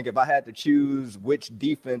I think if I had to choose which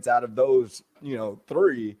defense out of those,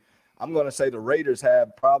 3, I'm going to say the Raiders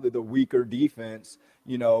have probably the weaker defense,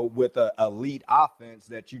 with an elite offense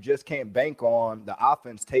that you just can't bank on the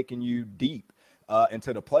offense taking you deep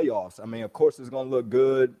into the playoffs. I mean, of course, it's going to look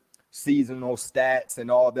good seasonal stats and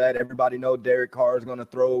all that. Everybody know Derek Carr is going to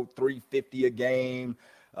throw 350 a game.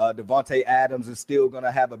 Devontae Adams is still going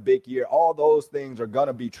to have a big year. All those things are going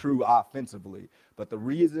to be true offensively. But the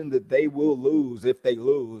reason that they will lose, if they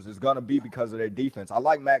lose, is going to be because of their defense. I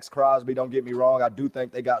like Max Crosby. Don't get me wrong. I do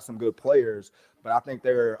think they got some good players, but I think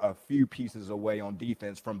they're a few pieces away on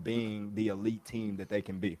defense from being the elite team that they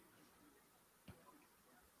can be.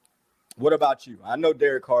 What about you? I know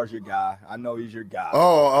Derek Carr's your guy. I know he's your guy.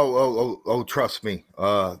 Oh, trust me.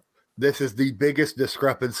 This is the biggest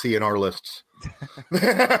discrepancy in our lists.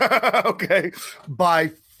 Okay,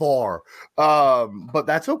 by far. But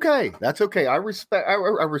that's okay. That's okay. I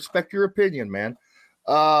respect your opinion, man.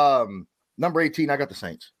 Number 18, I got the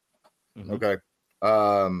Saints. Mm-hmm. Okay.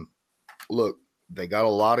 Look, they got a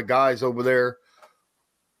lot of guys over there.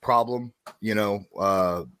 Problem,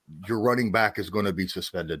 your running back is going to be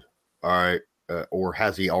suspended. All right. Or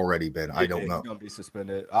has he already been? I don't know. He's going to be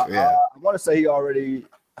suspended. I want to say he already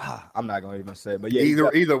I'm not going to even say it, but yeah.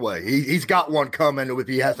 Either way, he's got one coming if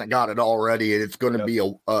he hasn't got it already, and it's going to be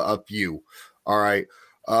a few. All right.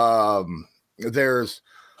 There's,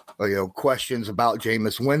 questions about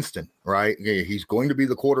Jameis Winston, right? He's going to be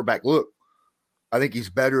the quarterback. Look, I think he's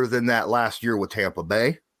better than that last year with Tampa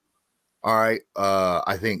Bay. All right.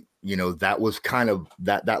 I think, that was kind of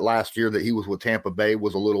that last year that he was with Tampa Bay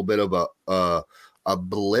was a little bit of a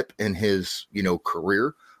blip in his,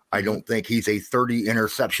 career. I don't think he's a 30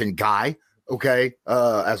 interception guy, okay,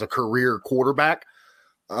 as a career quarterback.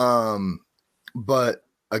 But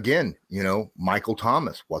again, Michael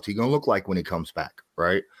Thomas, what's he going to look like when he comes back,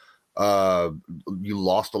 right? You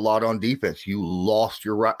lost a lot on defense. You lost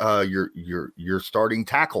your starting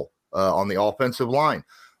tackle on the offensive line.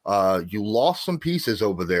 You lost some pieces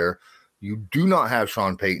over there. You do not have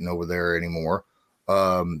Sean Payton over there anymore.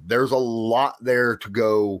 There's a lot there to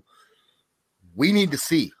go. We need to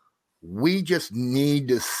see. We just need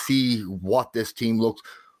to see what this team looks.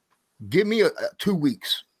 Give me 2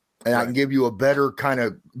 weeks, and I can give you a better kind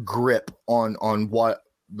of grip on what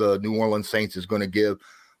the New Orleans Saints is going to give.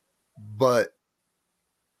 But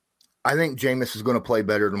I think Jameis is going to play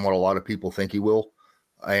better than what a lot of people think he will,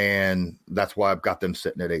 and that's why I've got them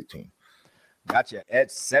sitting at 18. Gotcha. At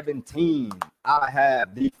 17, I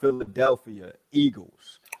have the Philadelphia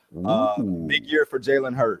Eagles. Big year for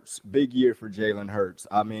Jalen Hurts. Big year for Jalen Hurts.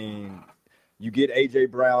 I mean, you get A.J.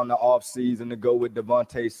 Brown the offseason to go with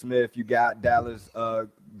Devontae Smith. You got Dallas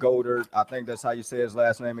Goedert. I think that's how you say his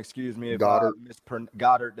last name. Excuse me if Goddard.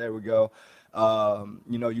 Goddard. There we go.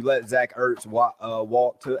 You let Zach Ertz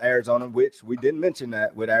walk to Arizona, which we didn't mention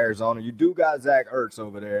that with Arizona. You do got Zach Ertz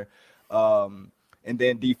over there. And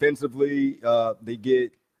then defensively, they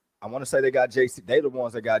get, I want to say they got JC. They're the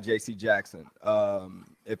ones that got JC Jackson,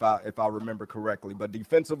 if I remember correctly. But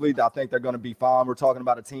defensively, I think they're going to be fine. We're talking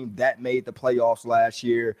about a team that made the playoffs last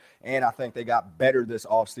year, and I think they got better this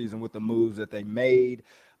offseason with the moves that they made.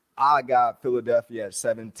 I got Philadelphia at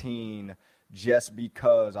 17 just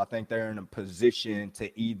because I think they're in a position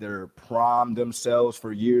to either prime themselves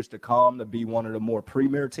for years to come to be one of the more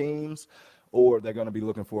premier teams, or they're going to be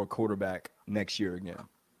looking for a quarterback next year again.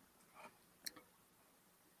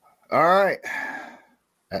 All right.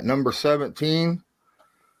 At number 17,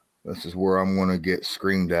 this is where I'm going to get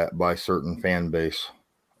screamed at by certain fan base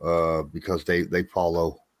because they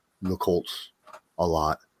follow the Colts a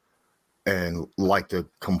lot and like to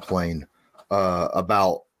complain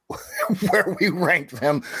about where we ranked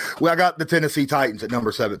them. Well, I got the Tennessee Titans at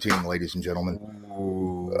number 17, ladies and gentlemen.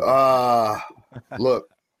 Look,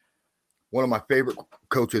 one of my favorite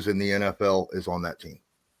coaches in the NFL is on that team.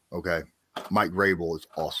 Okay. Mike Vrabel is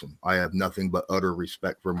awesome. I have nothing but utter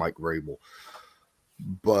respect for Mike Vrabel.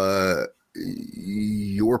 But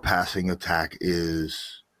your passing attack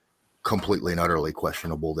is completely and utterly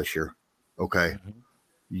questionable this year. Okay.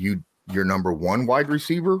 Mm-hmm. Your number one wide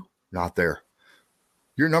receiver, not there.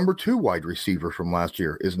 Your number two wide receiver from last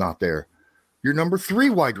year is not there. Your number three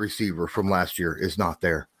wide receiver from last year is not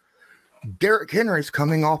there. Derrick Henry's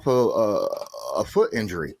coming off a foot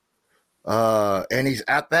injury. And he's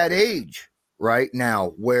at that age right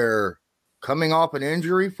now where coming off an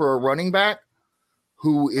injury for a running back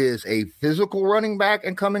who is a physical running back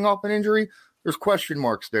and coming off an injury, there's question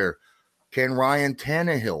marks there. Can Ryan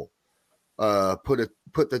Tannehill put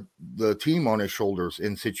the team on his shoulders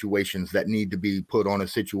in situations that need to be put on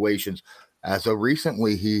his situations? As of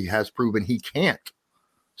recently, he has proven he can't.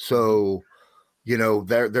 So,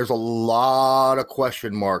 there's a lot of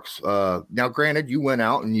question marks. Now, granted, you went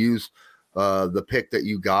out and used the pick that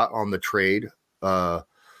you got on the trade.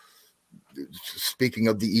 Speaking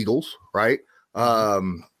of the Eagles, right?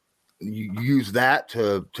 You use that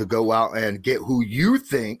to go out and get who you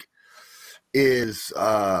think is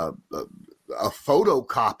a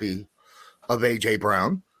photocopy of A.J.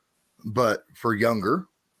 Brown, but for younger.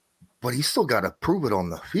 But he's still got to prove it on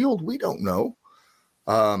the field. We don't know.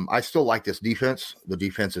 I still like this defense. The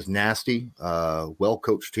defense is nasty,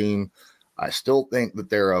 well-coached team. I still think that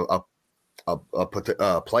they're a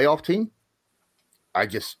playoff team. I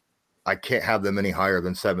can't have them any higher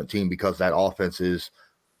than 17 because that offense is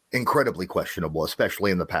incredibly questionable, especially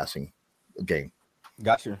in the passing game.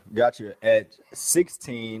 Got you. At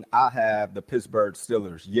 16, I have the Pittsburgh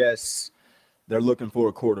Steelers. Yes, they're looking for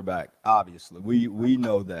a quarterback, obviously. We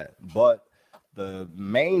know that. But the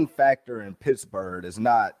main factor in Pittsburgh is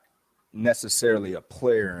not necessarily a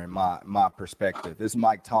player in my perspective. It's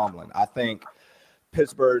Mike Tomlin. I think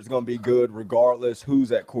Pittsburgh is going to be good regardless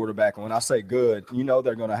who's at quarterback. And when I say good,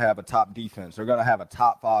 they're going to have a top defense. They're going to have a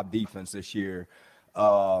top 5 defense this year.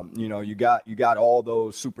 You got all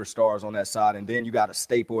those superstars on that side, and then you got a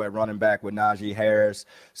staple at running back with Najee Harris.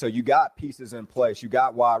 So you got pieces in place. You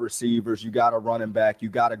got wide receivers. You got a running back. You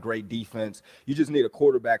got a great defense. You just need a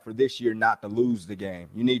quarterback for this year not to lose the game.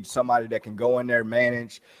 You need somebody that can go in there,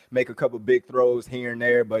 manage, make a couple big throws here and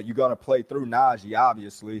there, but you're going to play through Najee,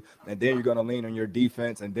 obviously, and then you're going to lean on your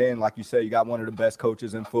defense. And then, like you said, you got one of the best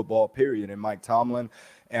coaches in football, period, in Mike Tomlin.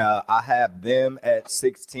 I have them at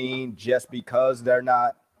 16 just because they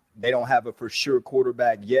don't have a for sure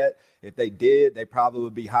quarterback yet. If they did, they probably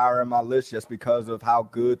would be higher on my list just because of how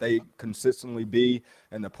good they consistently be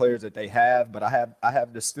and the players that they have. But I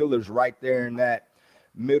have the Steelers right there in that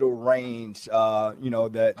middle range,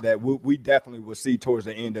 that we definitely will see towards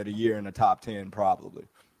the end of the year in the top 10 probably.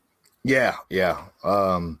 Yeah.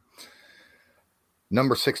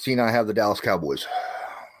 Number 16, I have the Dallas Cowboys.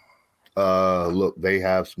 Look, they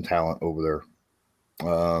have some talent over there.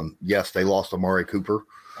 Yes, they lost Amari Cooper,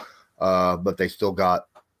 but they still got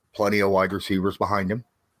plenty of wide receivers behind him,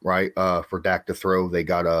 right? For Dak to throw, they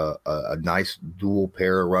got a nice dual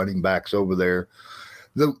pair of running backs over there.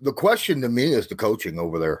 The question to me is the coaching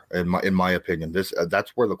over there, in my opinion.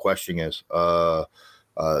 That's where the question is.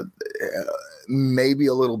 Maybe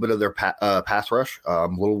a little bit of their pass rush.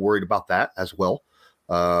 I'm a little worried about that as well.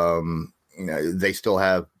 They still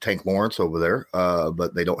have Tank Lawrence over there,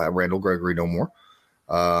 but they don't have Randall Gregory no more.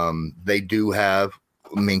 They do have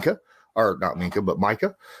Micah.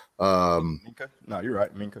 Minka. No, you're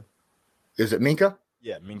right, Minka. Is it Minka?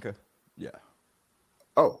 Yeah, Minka. Yeah.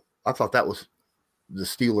 Oh, I thought that was the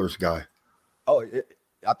Steelers guy. Oh,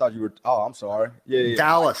 I thought you were. Oh, I'm sorry. Yeah.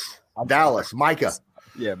 Dallas. Micah.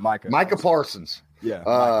 Yeah, Micah. Micah Parsons.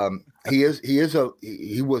 Yeah. He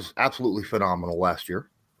was absolutely phenomenal last year.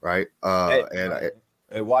 Right.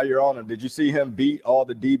 And while you're on him, did you see him beat all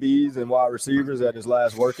the DBs and wide receivers at his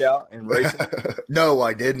last workout in racing? No,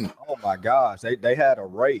 I didn't. Oh my gosh. They had a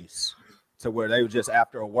race to where they were just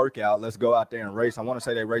after a workout, let's go out there and race. I want to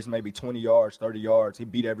say they raced maybe 20 yards, 30 yards. He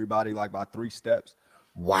beat everybody like by 3 steps.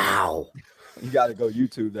 Wow. You got to go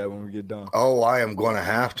YouTube that when we get done. Oh, I am going to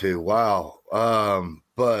have to. Wow.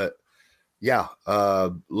 But yeah,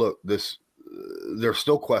 look, there's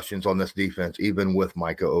still questions on this defense, even with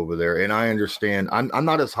Micah over there. And I understand I'm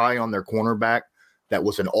not as high on their cornerback that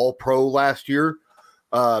was an all-pro last year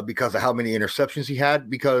because of how many interceptions he had,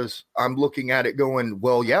 because I'm looking at it going,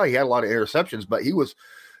 well, yeah, he had a lot of interceptions, but he was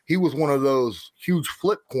one of those huge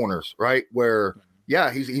flip corners, right? Where,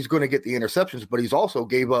 yeah, he's going to get the interceptions, but he's also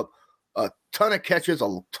gave up a ton of catches,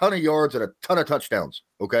 a ton of yards, and a ton of touchdowns.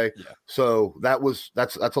 Okay. Yeah. So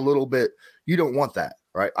that's a little bit, you don't want that,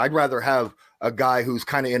 right? I'd rather have a guy who's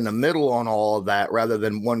kind of in the middle on all of that rather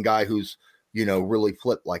than one guy who's, really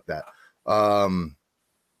flipped like that.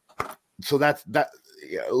 So that's that.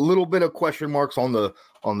 Yeah, a little bit of question marks on the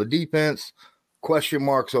defense, question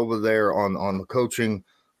marks over there on the coaching,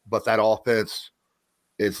 but that offense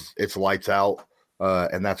it's lights out.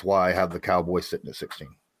 And that's why I have the Cowboys sitting at 16.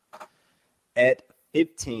 At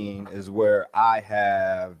 15 is where I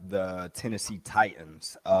have the Tennessee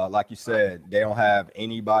Titans. Like you said, they don't have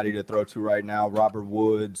anybody to throw to right now. Robert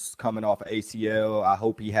Woods coming off of ACL. I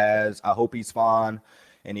hope he's fine.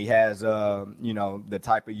 And he has, the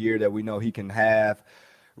type of year that we know he can have.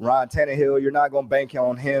 Ryan Tannehill, you're not going to bank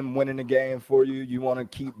on him winning the game for you. You want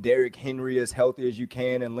to keep Derrick Henry as healthy as you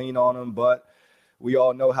can and lean on him. But we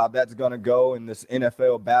all know how that's going to go in this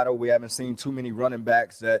NFL battle. We haven't seen too many running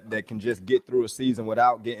backs that can just get through a season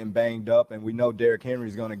without getting banged up. And we know Derrick Henry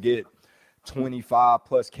is going to get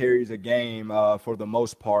 25-plus carries a game for the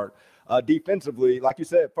most part. Defensively, like you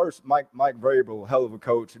said, first, Mike Vrabel, hell of a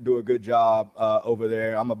coach, do a good job over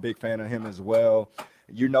there. I'm a big fan of him as well.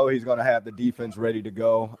 He's going to have the defense ready to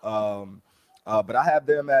go. But I have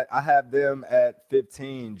them at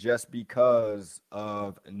 15 just because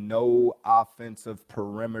of no offensive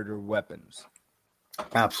perimeter weapons.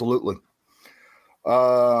 Absolutely.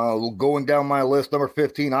 Going down my list, number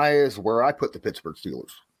 15 is where I put the Pittsburgh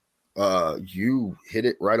Steelers. You hit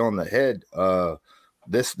it right on the head.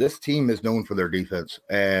 This team is known for their defense,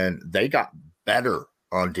 and they got better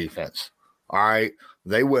on defense. All right.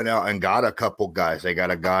 They went out and got a couple guys. They got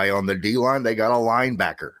a guy on the D line. They got a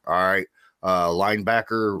linebacker. All right.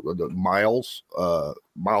 Linebacker,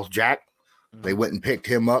 Miles Jack. They went and picked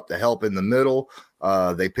him up to help in the middle.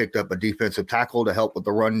 They picked up a defensive tackle to help with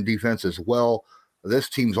the run defense as well. This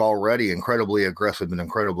team's already incredibly aggressive and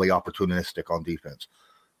incredibly opportunistic on defense.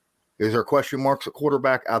 Is there question marks at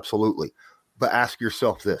quarterback? Absolutely. But ask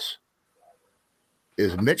yourself this.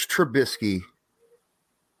 Is Mitch Trubisky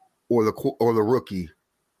or the rookie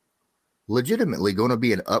legitimately going to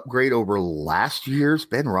be an upgrade over last year's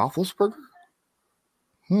Ben Roethlisberger?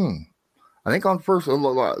 I think on first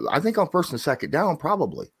and second down,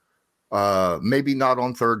 probably. Maybe not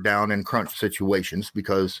on third down in crunch situations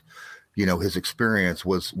because, his experience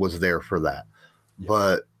was there for that. Yeah.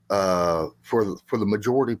 But for the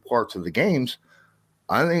majority parts of the games,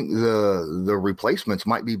 I think the replacements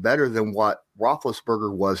might be better than what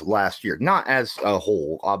Roethlisberger was last year. Not as a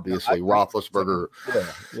whole, obviously. Roethlisberger,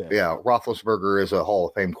 Roethlisberger is a Hall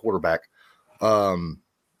of Fame quarterback.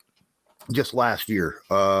 Just last year,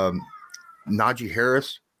 Najee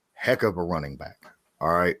Harris, heck of a running back.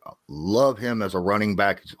 All right, love him as a running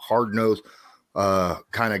back. He's a hard-nosed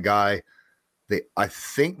kind of guy. I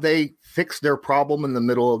think they fixed their problem in the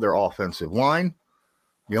middle of their offensive line.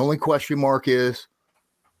 The only question mark is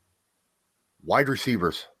wide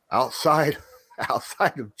receivers outside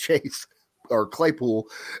of Chase or Claypool.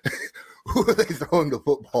 Who are they throwing the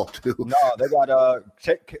football to? No, they got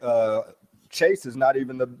Chase is not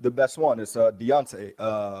even the best one. It's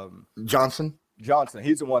Deontay Johnson.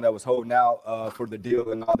 He's the one that was holding out for the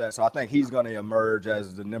deal and all that. So I think he's going to emerge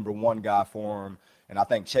as the number one guy for him. And I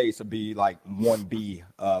think Chase will be like 1B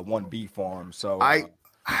for him. So I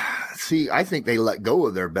think they let go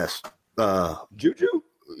of their best Juju.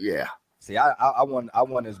 Yeah. See, I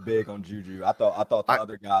wasn't as big on Juju. I thought the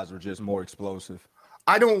other guys were just more explosive.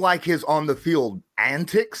 I don't like his on the field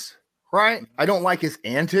antics, right? I don't like his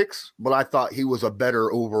antics, but I thought he was a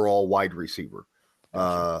better overall wide receiver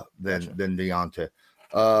than Deontay.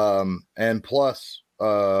 And plus,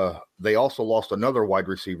 they also lost another wide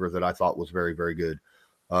receiver that I thought was very, very good,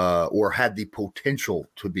 or had the potential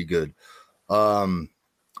to be good.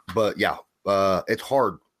 But yeah, it's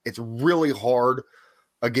hard. It's really hard.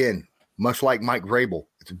 Again, much like Mike Vrabel,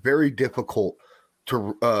 it's very difficult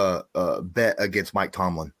to bet against Mike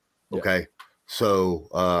Tomlin. Okay. Yeah. So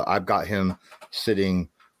I've got him sitting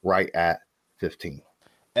right at 15.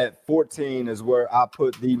 At 14 is where I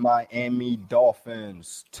put the Miami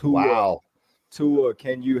Dolphins. Tua,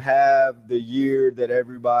 can you have the year that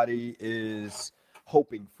everybody is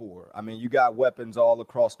hoping for? I mean, you got weapons all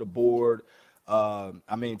across the board.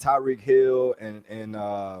 Tyreek Hill and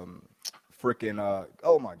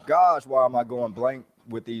oh my gosh, why am I going blank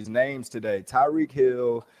with these names today? Tyreek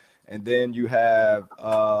Hill, and then you have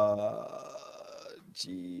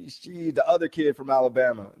the other kid from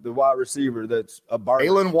Alabama, the wide receiver that's a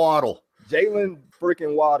Jalen Waddle. Jalen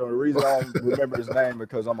freaking Waddle. The reason I don't remember his name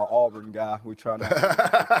because I'm an Auburn guy. We try to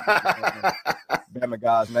Bama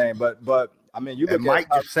guy's name, but I mean, you look at Mike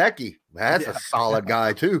Gesicki. That's a solid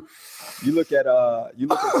guy too. You look at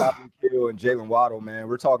Tyreek Hill and Jalen Waddle, man.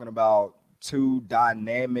 We're talking about two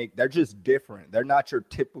dynamic. They're just different. They're not your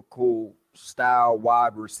typical style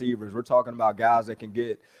wide receivers. We're talking about guys that can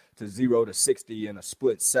get to 0 to 60 in a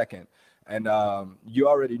split second. And you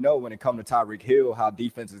already know when it comes to Tyreek Hill how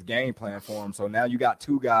defenses game plan for him. So now you got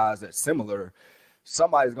two guys that's similar.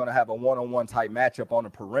 Somebody's going to have a one-on-one type matchup on the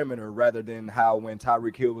perimeter rather than how when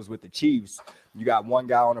Tyreek Hill was with the Chiefs, you got one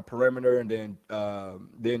guy on the perimeter and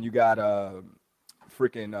then you got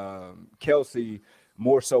Kelsey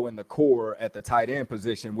more so in the core at the tight end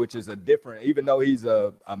position, which is a different, even though he's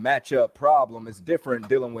a matchup problem, it's different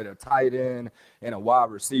dealing with a tight end and a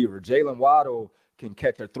wide receiver. Jalen Waddle can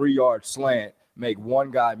catch a 3-yard slant, make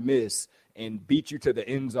one guy miss, and beat you to the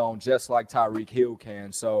end zone just like Tyreek Hill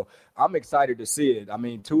can. So I'm excited to see it. I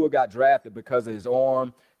mean, Tua got drafted because of his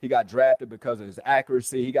arm. He got drafted because of his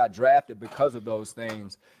accuracy. He got drafted because of those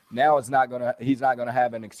things. Now he's not gonna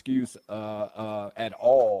have an excuse at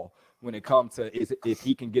all when it comes to if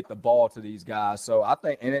he can get the ball to these guys. So I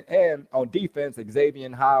think, and on defense, Xavier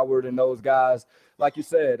Howard and those guys, like you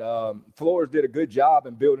said, Flores did a good job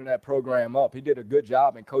in building that program up. He did a good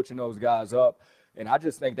job in coaching those guys up. And I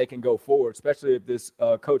just think they can go forward, especially if this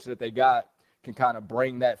coach that they got can kind of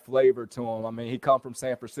bring that flavor to him. I mean, he come from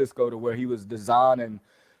San Francisco to where he was designing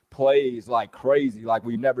plays like crazy, like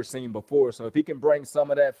we've never seen before. So if he can bring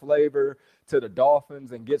some of that flavor to the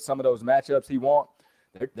Dolphins and get some of those matchups he want,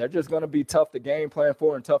 they're just going to be tough to game plan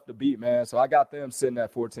for and tough to beat, man. So I got them sitting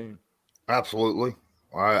at 14. Absolutely.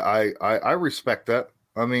 I respect that.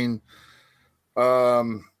 I mean,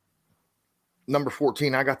 number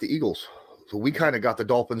 14, I got the Eagles. So we kind of got the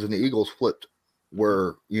Dolphins and the Eagles flipped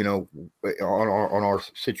where, you know, on our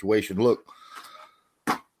situation. Look,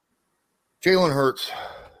 Jalen Hurts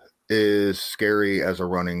is scary as a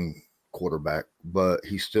running quarterback, but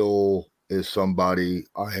he still is somebody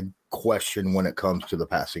I had question when it comes to the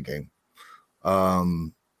passing game. I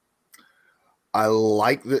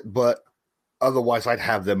like that, but otherwise I'd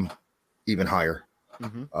have them even higher.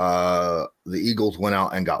 Mm-hmm. The Eagles went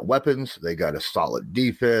out and got weapons. They got a solid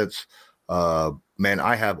defense. Man,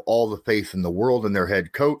 I have all the faith in the world in their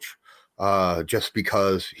head coach, just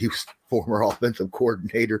because he was former offensive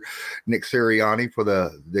coordinator Nick Sirianni for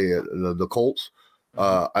the Colts.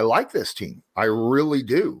 I like this team. I really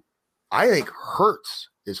do. I think Hurts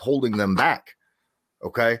is holding them back.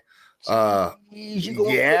 Okay.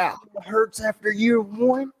 Yeah. Hurts after year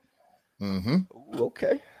one. Mm-hmm.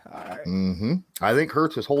 Okay. All right. Mm-hmm. I think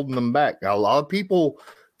Hurts is holding them back. Now, a lot of people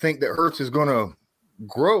think that Hurts is going to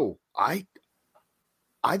grow. I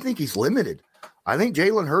think he's limited. I think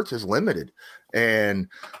Jalen Hurts is limited. And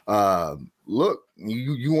look,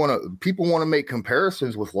 people want to make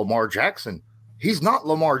comparisons with Lamar Jackson. He's not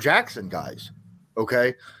Lamar Jackson, guys.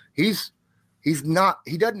 Okay. He's not,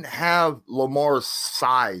 he doesn't have Lamar's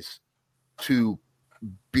size to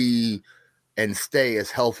be and stay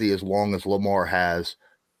as healthy as long as Lamar has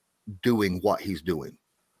doing what he's doing.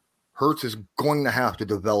 Hurts is going to have to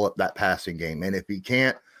develop that passing game. And if he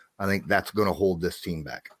can't, I think that's going to hold this team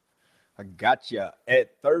back. I gotcha.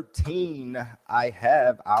 At 13, I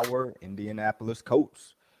have our Indianapolis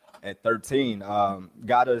Colts at 13.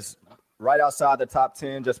 Got us right outside the top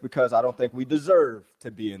 10 just because I don't think we deserve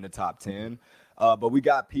to be in the top 10. But we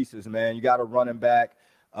got pieces, man. You got a running back.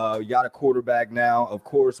 You got a quarterback now. Of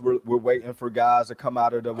course, we're waiting for guys to come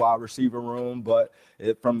out of the wide receiver room. But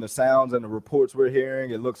from the sounds and the reports we're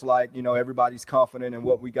hearing, it looks like, you know, everybody's confident in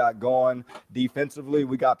what we got going. Defensively,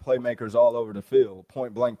 we got playmakers all over the field,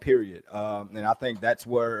 point blank, period. And I think that's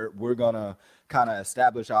where we're going to kind of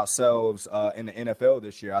establish ourselves in the NFL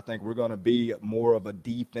this year. I think we're going to be more of a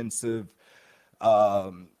defensive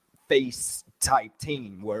face type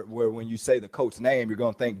team where when you say the coach's name, you're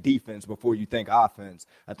going to think defense before you think offense.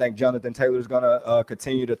 I think Jonathan Taylor is going to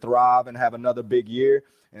continue to thrive and have another big year.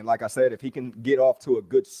 And like I said, if he can get off to a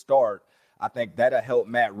good start, I think that'll help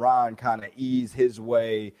Matt Ryan kind of ease his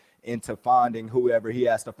way into finding whoever he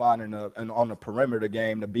has to find on the perimeter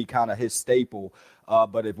game to be kind of his staple.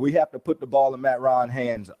 But if we have to put the ball in Matt Ryan's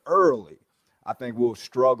hands early, I think we'll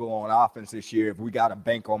struggle on offense this year if we got to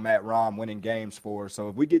bank on Matt Ryan winning games for us. So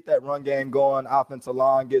if we get that run game going, offensive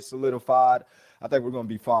line gets solidified, I think we're going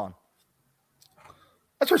to be fine.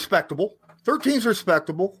 That's respectable. 13 is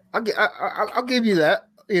respectable. I'll give you that.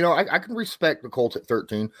 You know, I can respect the Colts at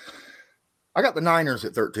 13. I got the Niners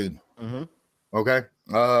at 13. Mm-hmm. Okay.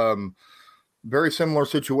 Very similar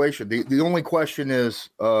situation. The only question is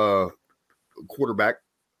quarterback.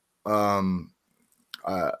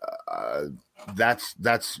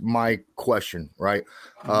 That's my question, right?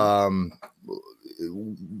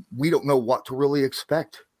 We don't know what to really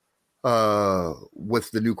expect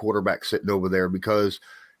with the new quarterback sitting over there because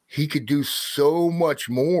he could do so much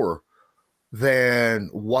more than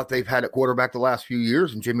what they've had at quarterback the last few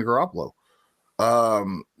years in Jimmy Garoppolo.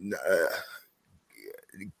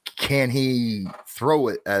 Can he throw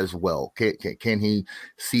it as well? Can he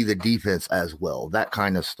see the defense as well? That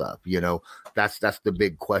kind of stuff, you know, that's the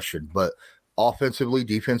big question. But offensively,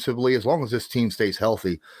 defensively, as long as this team stays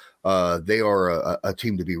healthy, they are a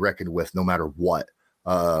team to be reckoned with no matter what.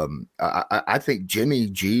 I think Jimmy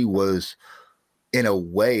G was in a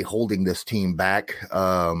way holding this team back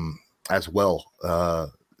as well.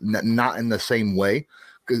 Not in the same way.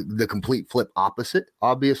 The complete flip opposite,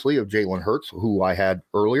 obviously, of Jalen Hurts, who I had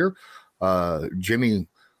earlier. Jimmy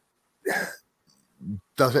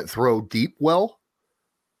doesn't throw deep well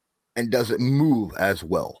and doesn't move as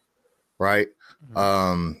well, right?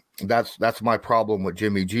 Mm-hmm. That's my problem with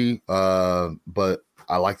Jimmy G. But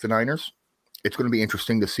I like the Niners. It's going to be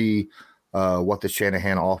interesting to see what the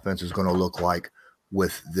Shanahan offense is going to look like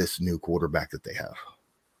with this new quarterback that they have.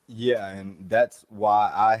 Yeah, and that's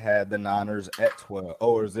why I had the Niners at 12.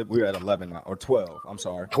 Or is it we're at 11 now, or 12? I'm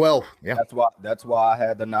sorry. 12. Yeah. That's why I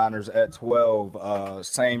had the Niners at 12.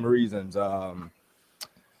 Same reasons. I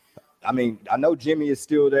mean, I know Jimmy is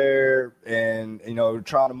still there, and,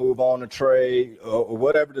 trying to move on to Trey or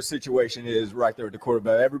whatever the situation is right there at the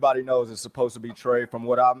quarterback. Everybody knows it's supposed to be Trey. From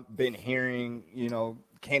what I've been hearing,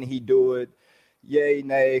 can he do it? Yay,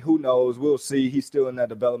 nay, who knows? We'll see. He's still in that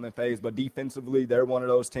development phase. But defensively, they're one of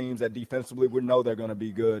those teams that defensively we know they're going to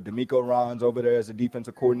be good. DeMeco Ryans over there as a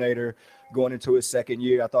defensive coordinator going into his second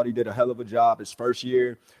year. I thought he did a hell of a job his first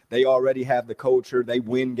year. They already have the culture. They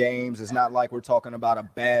win games. It's not like we're talking about a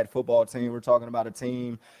bad football team. We're talking about a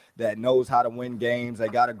team that knows how to win games. They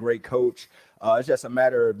got a great coach. It's just a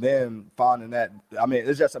matter of them finding that.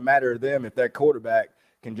 It's just a matter of them if their quarterback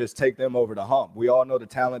can just take them over the hump. We all know the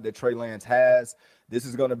talent that Trey Lance has. This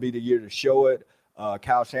is going to be the year to show it.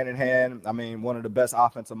 Kyle Shanahan, one of the best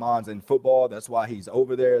offensive minds in football. That's why he's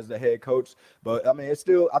over there as the head coach. But, it's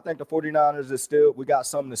still – I think the 49ers is still – we got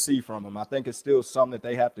something to see from them. I think it's still something that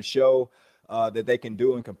they have to show that they can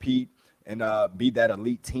do and compete and be that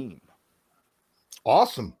elite team.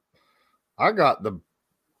 Awesome.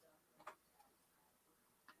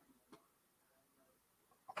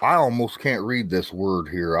 I almost can't read this word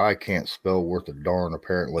here. I can't spell worth a darn,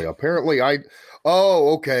 apparently.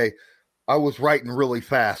 Okay. I was writing really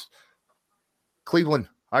fast. Cleveland.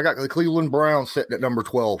 I got the Cleveland Browns sitting at number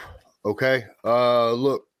 12. Okay.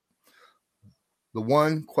 Look, the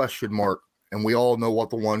one question mark, and we all know what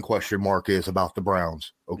the one question mark is about the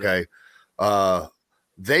Browns. Okay. Yeah.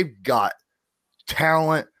 They've got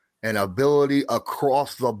talent and ability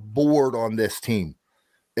across the board on this team.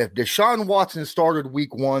 If Deshaun Watson started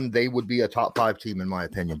week 1, they would be a top 5 team, in my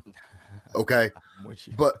opinion. Okay.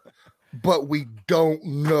 But we don't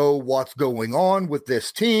know what's going on with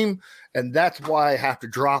this team. And that's why I have to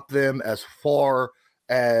drop them as far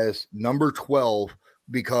as number 12,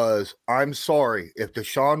 because I'm sorry, if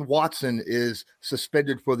Deshaun Watson is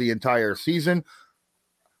suspended for the entire season,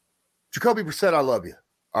 Jacoby Brissett, I love you.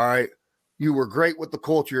 All right. You were great with the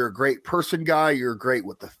culture. You're a great person guy. You're great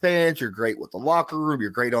with the fans. You're great with the locker room. You're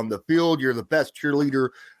great on the field. You're the best cheerleader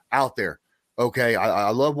out there. Okay. I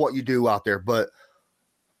love what you do out there, but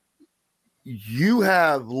you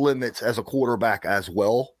have limits as a quarterback as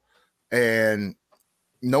well. And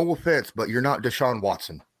no offense, but you're not Deshaun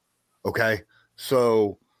Watson. Okay.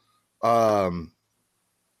 So,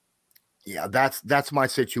 yeah, that's my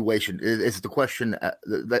situation. It's the question.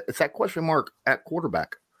 It's that question mark at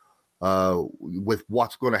quarterback. With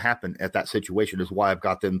what's going to happen at that situation is why I've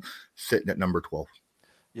got them sitting at number 12.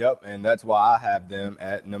 Yep, and that's why I have them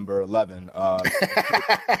at number 11. Like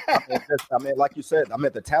you said,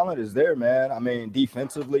 the talent is there, man.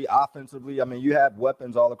 Defensively, offensively, you have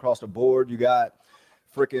weapons all across the board. You got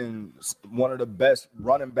freaking one of the best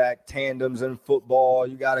running back tandems in football.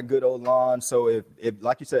 You got a good O-line. So if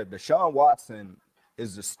like you said, if Deshaun Watson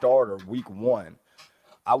is the starter week 1,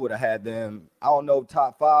 I would have had them, I don't know,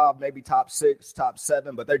 top 5, maybe top 6, top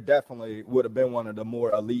 7, but they definitely would have been one of the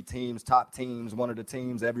more elite teams, top teams, one of the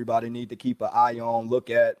teams everybody need to keep an eye on,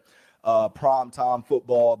 look at, primetime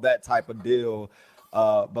football, that type of deal.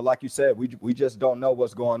 But like you said, we just don't know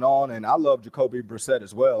what's going on. And I love Jacoby Brissett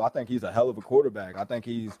as well. I think he's a hell of a quarterback. I think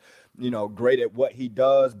he's, great at what he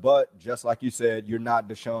does. But just like you said, you're not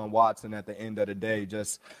Deshaun Watson at the end of the day.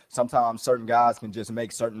 Just sometimes certain guys can just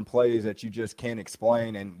make certain plays that you just can't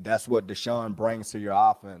explain. And that's what Deshaun brings to your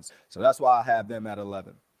offense. So that's why I have them at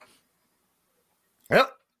 11.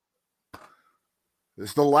 Yep.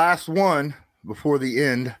 It's the last one before the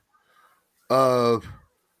end of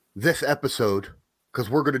this episode. Because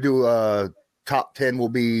we're going to do a top 10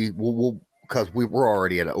 we'll because we're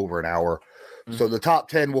already at over an hour. Mm-hmm. So the top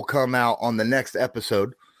 10 will come out on the next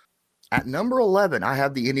episode. At number 11, I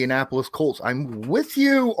have the Indianapolis Colts. I'm with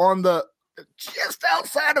you on the just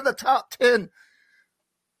outside of the top 10.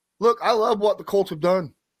 Look, I love what the Colts have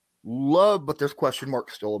done. But there's question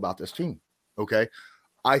marks still about this team. Okay.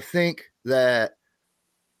 I think that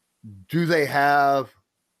do they have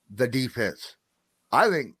the defense?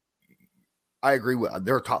 I agree with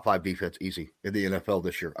they're a top 5 defense easy in the NFL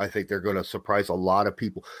this year. I think they're going to surprise a lot of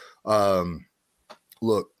people. You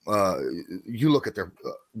look at their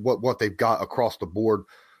what they've got across the board.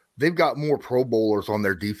 They've got more Pro Bowlers on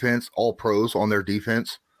their defense, all pros on their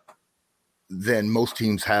defense, than most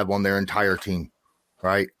teams have on their entire team,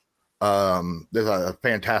 right? There's a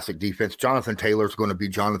fantastic defense. Jonathan Taylor is going to be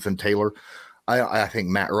Jonathan Taylor. I think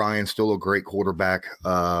Matt Ryan's still a great quarterback,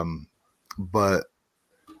 but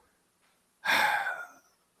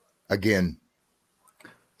again,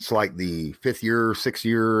 it's like the 6th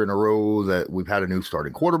year in a row that we've had a new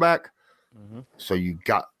starting quarterback. Mm-hmm. So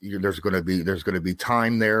there's going to be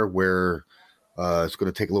time there where it's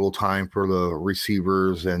going to take a little time for the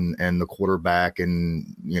receivers and the quarterback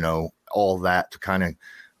and all that to kind of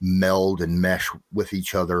meld and mesh with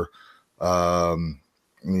each other.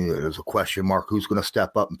 There's a question mark. Who's going to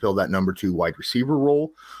step up and fill that number 2 wide receiver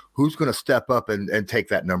role? Who's going to step up and take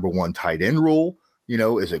that number 1 tight end role?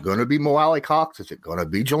 Is it going to be Mo Alley-Cox? Is it going to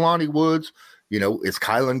be Jelani Woods? Is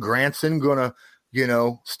Kylan Granson going to,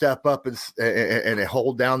 step up and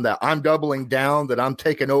hold down that I'm doubling down, that I'm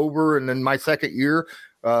taking over? And then my second year,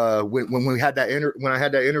 when we had when I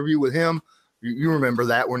had that interview with him, you remember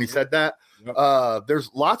that when he said that? Yep.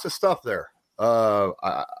 There's lots of stuff there.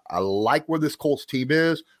 I like where this Colts team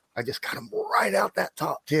is. I just got them right out that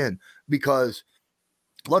top 10 because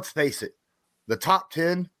let's face it, the top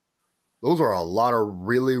 10, those are a lot of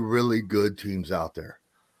really, really good teams out there.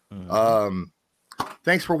 Mm-hmm.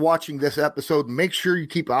 Thanks for watching this episode. Make sure you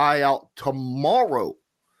keep an eye out tomorrow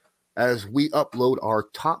as we upload our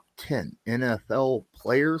top 10 NFL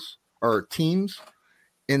players or teams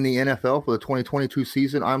in the NFL for the 2022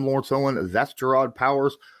 season. I'm Lawrence Owen. That's Gerard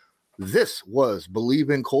Powers. This was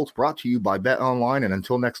Believe in Colts, brought to you by Bet Online. And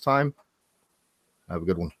until next time, have a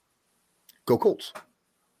good one. Go Colts.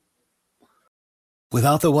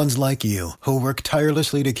 Without the ones like you, who work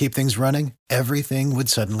tirelessly to keep things running, everything would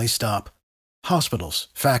suddenly stop. Hospitals,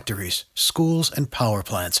 factories, schools, and power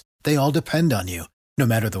plants, they all depend on you. No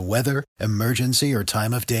matter the weather, emergency, or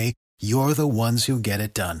time of day, you're the ones who get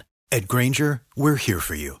it done. At Grainger, we're here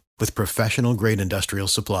for you with professional-grade industrial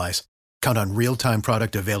supplies. Count on real-time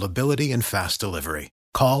product availability and fast delivery.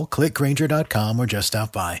 Call, click Grainger.com, or just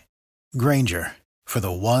stop by. Grainger, for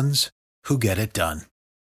the ones who get it done.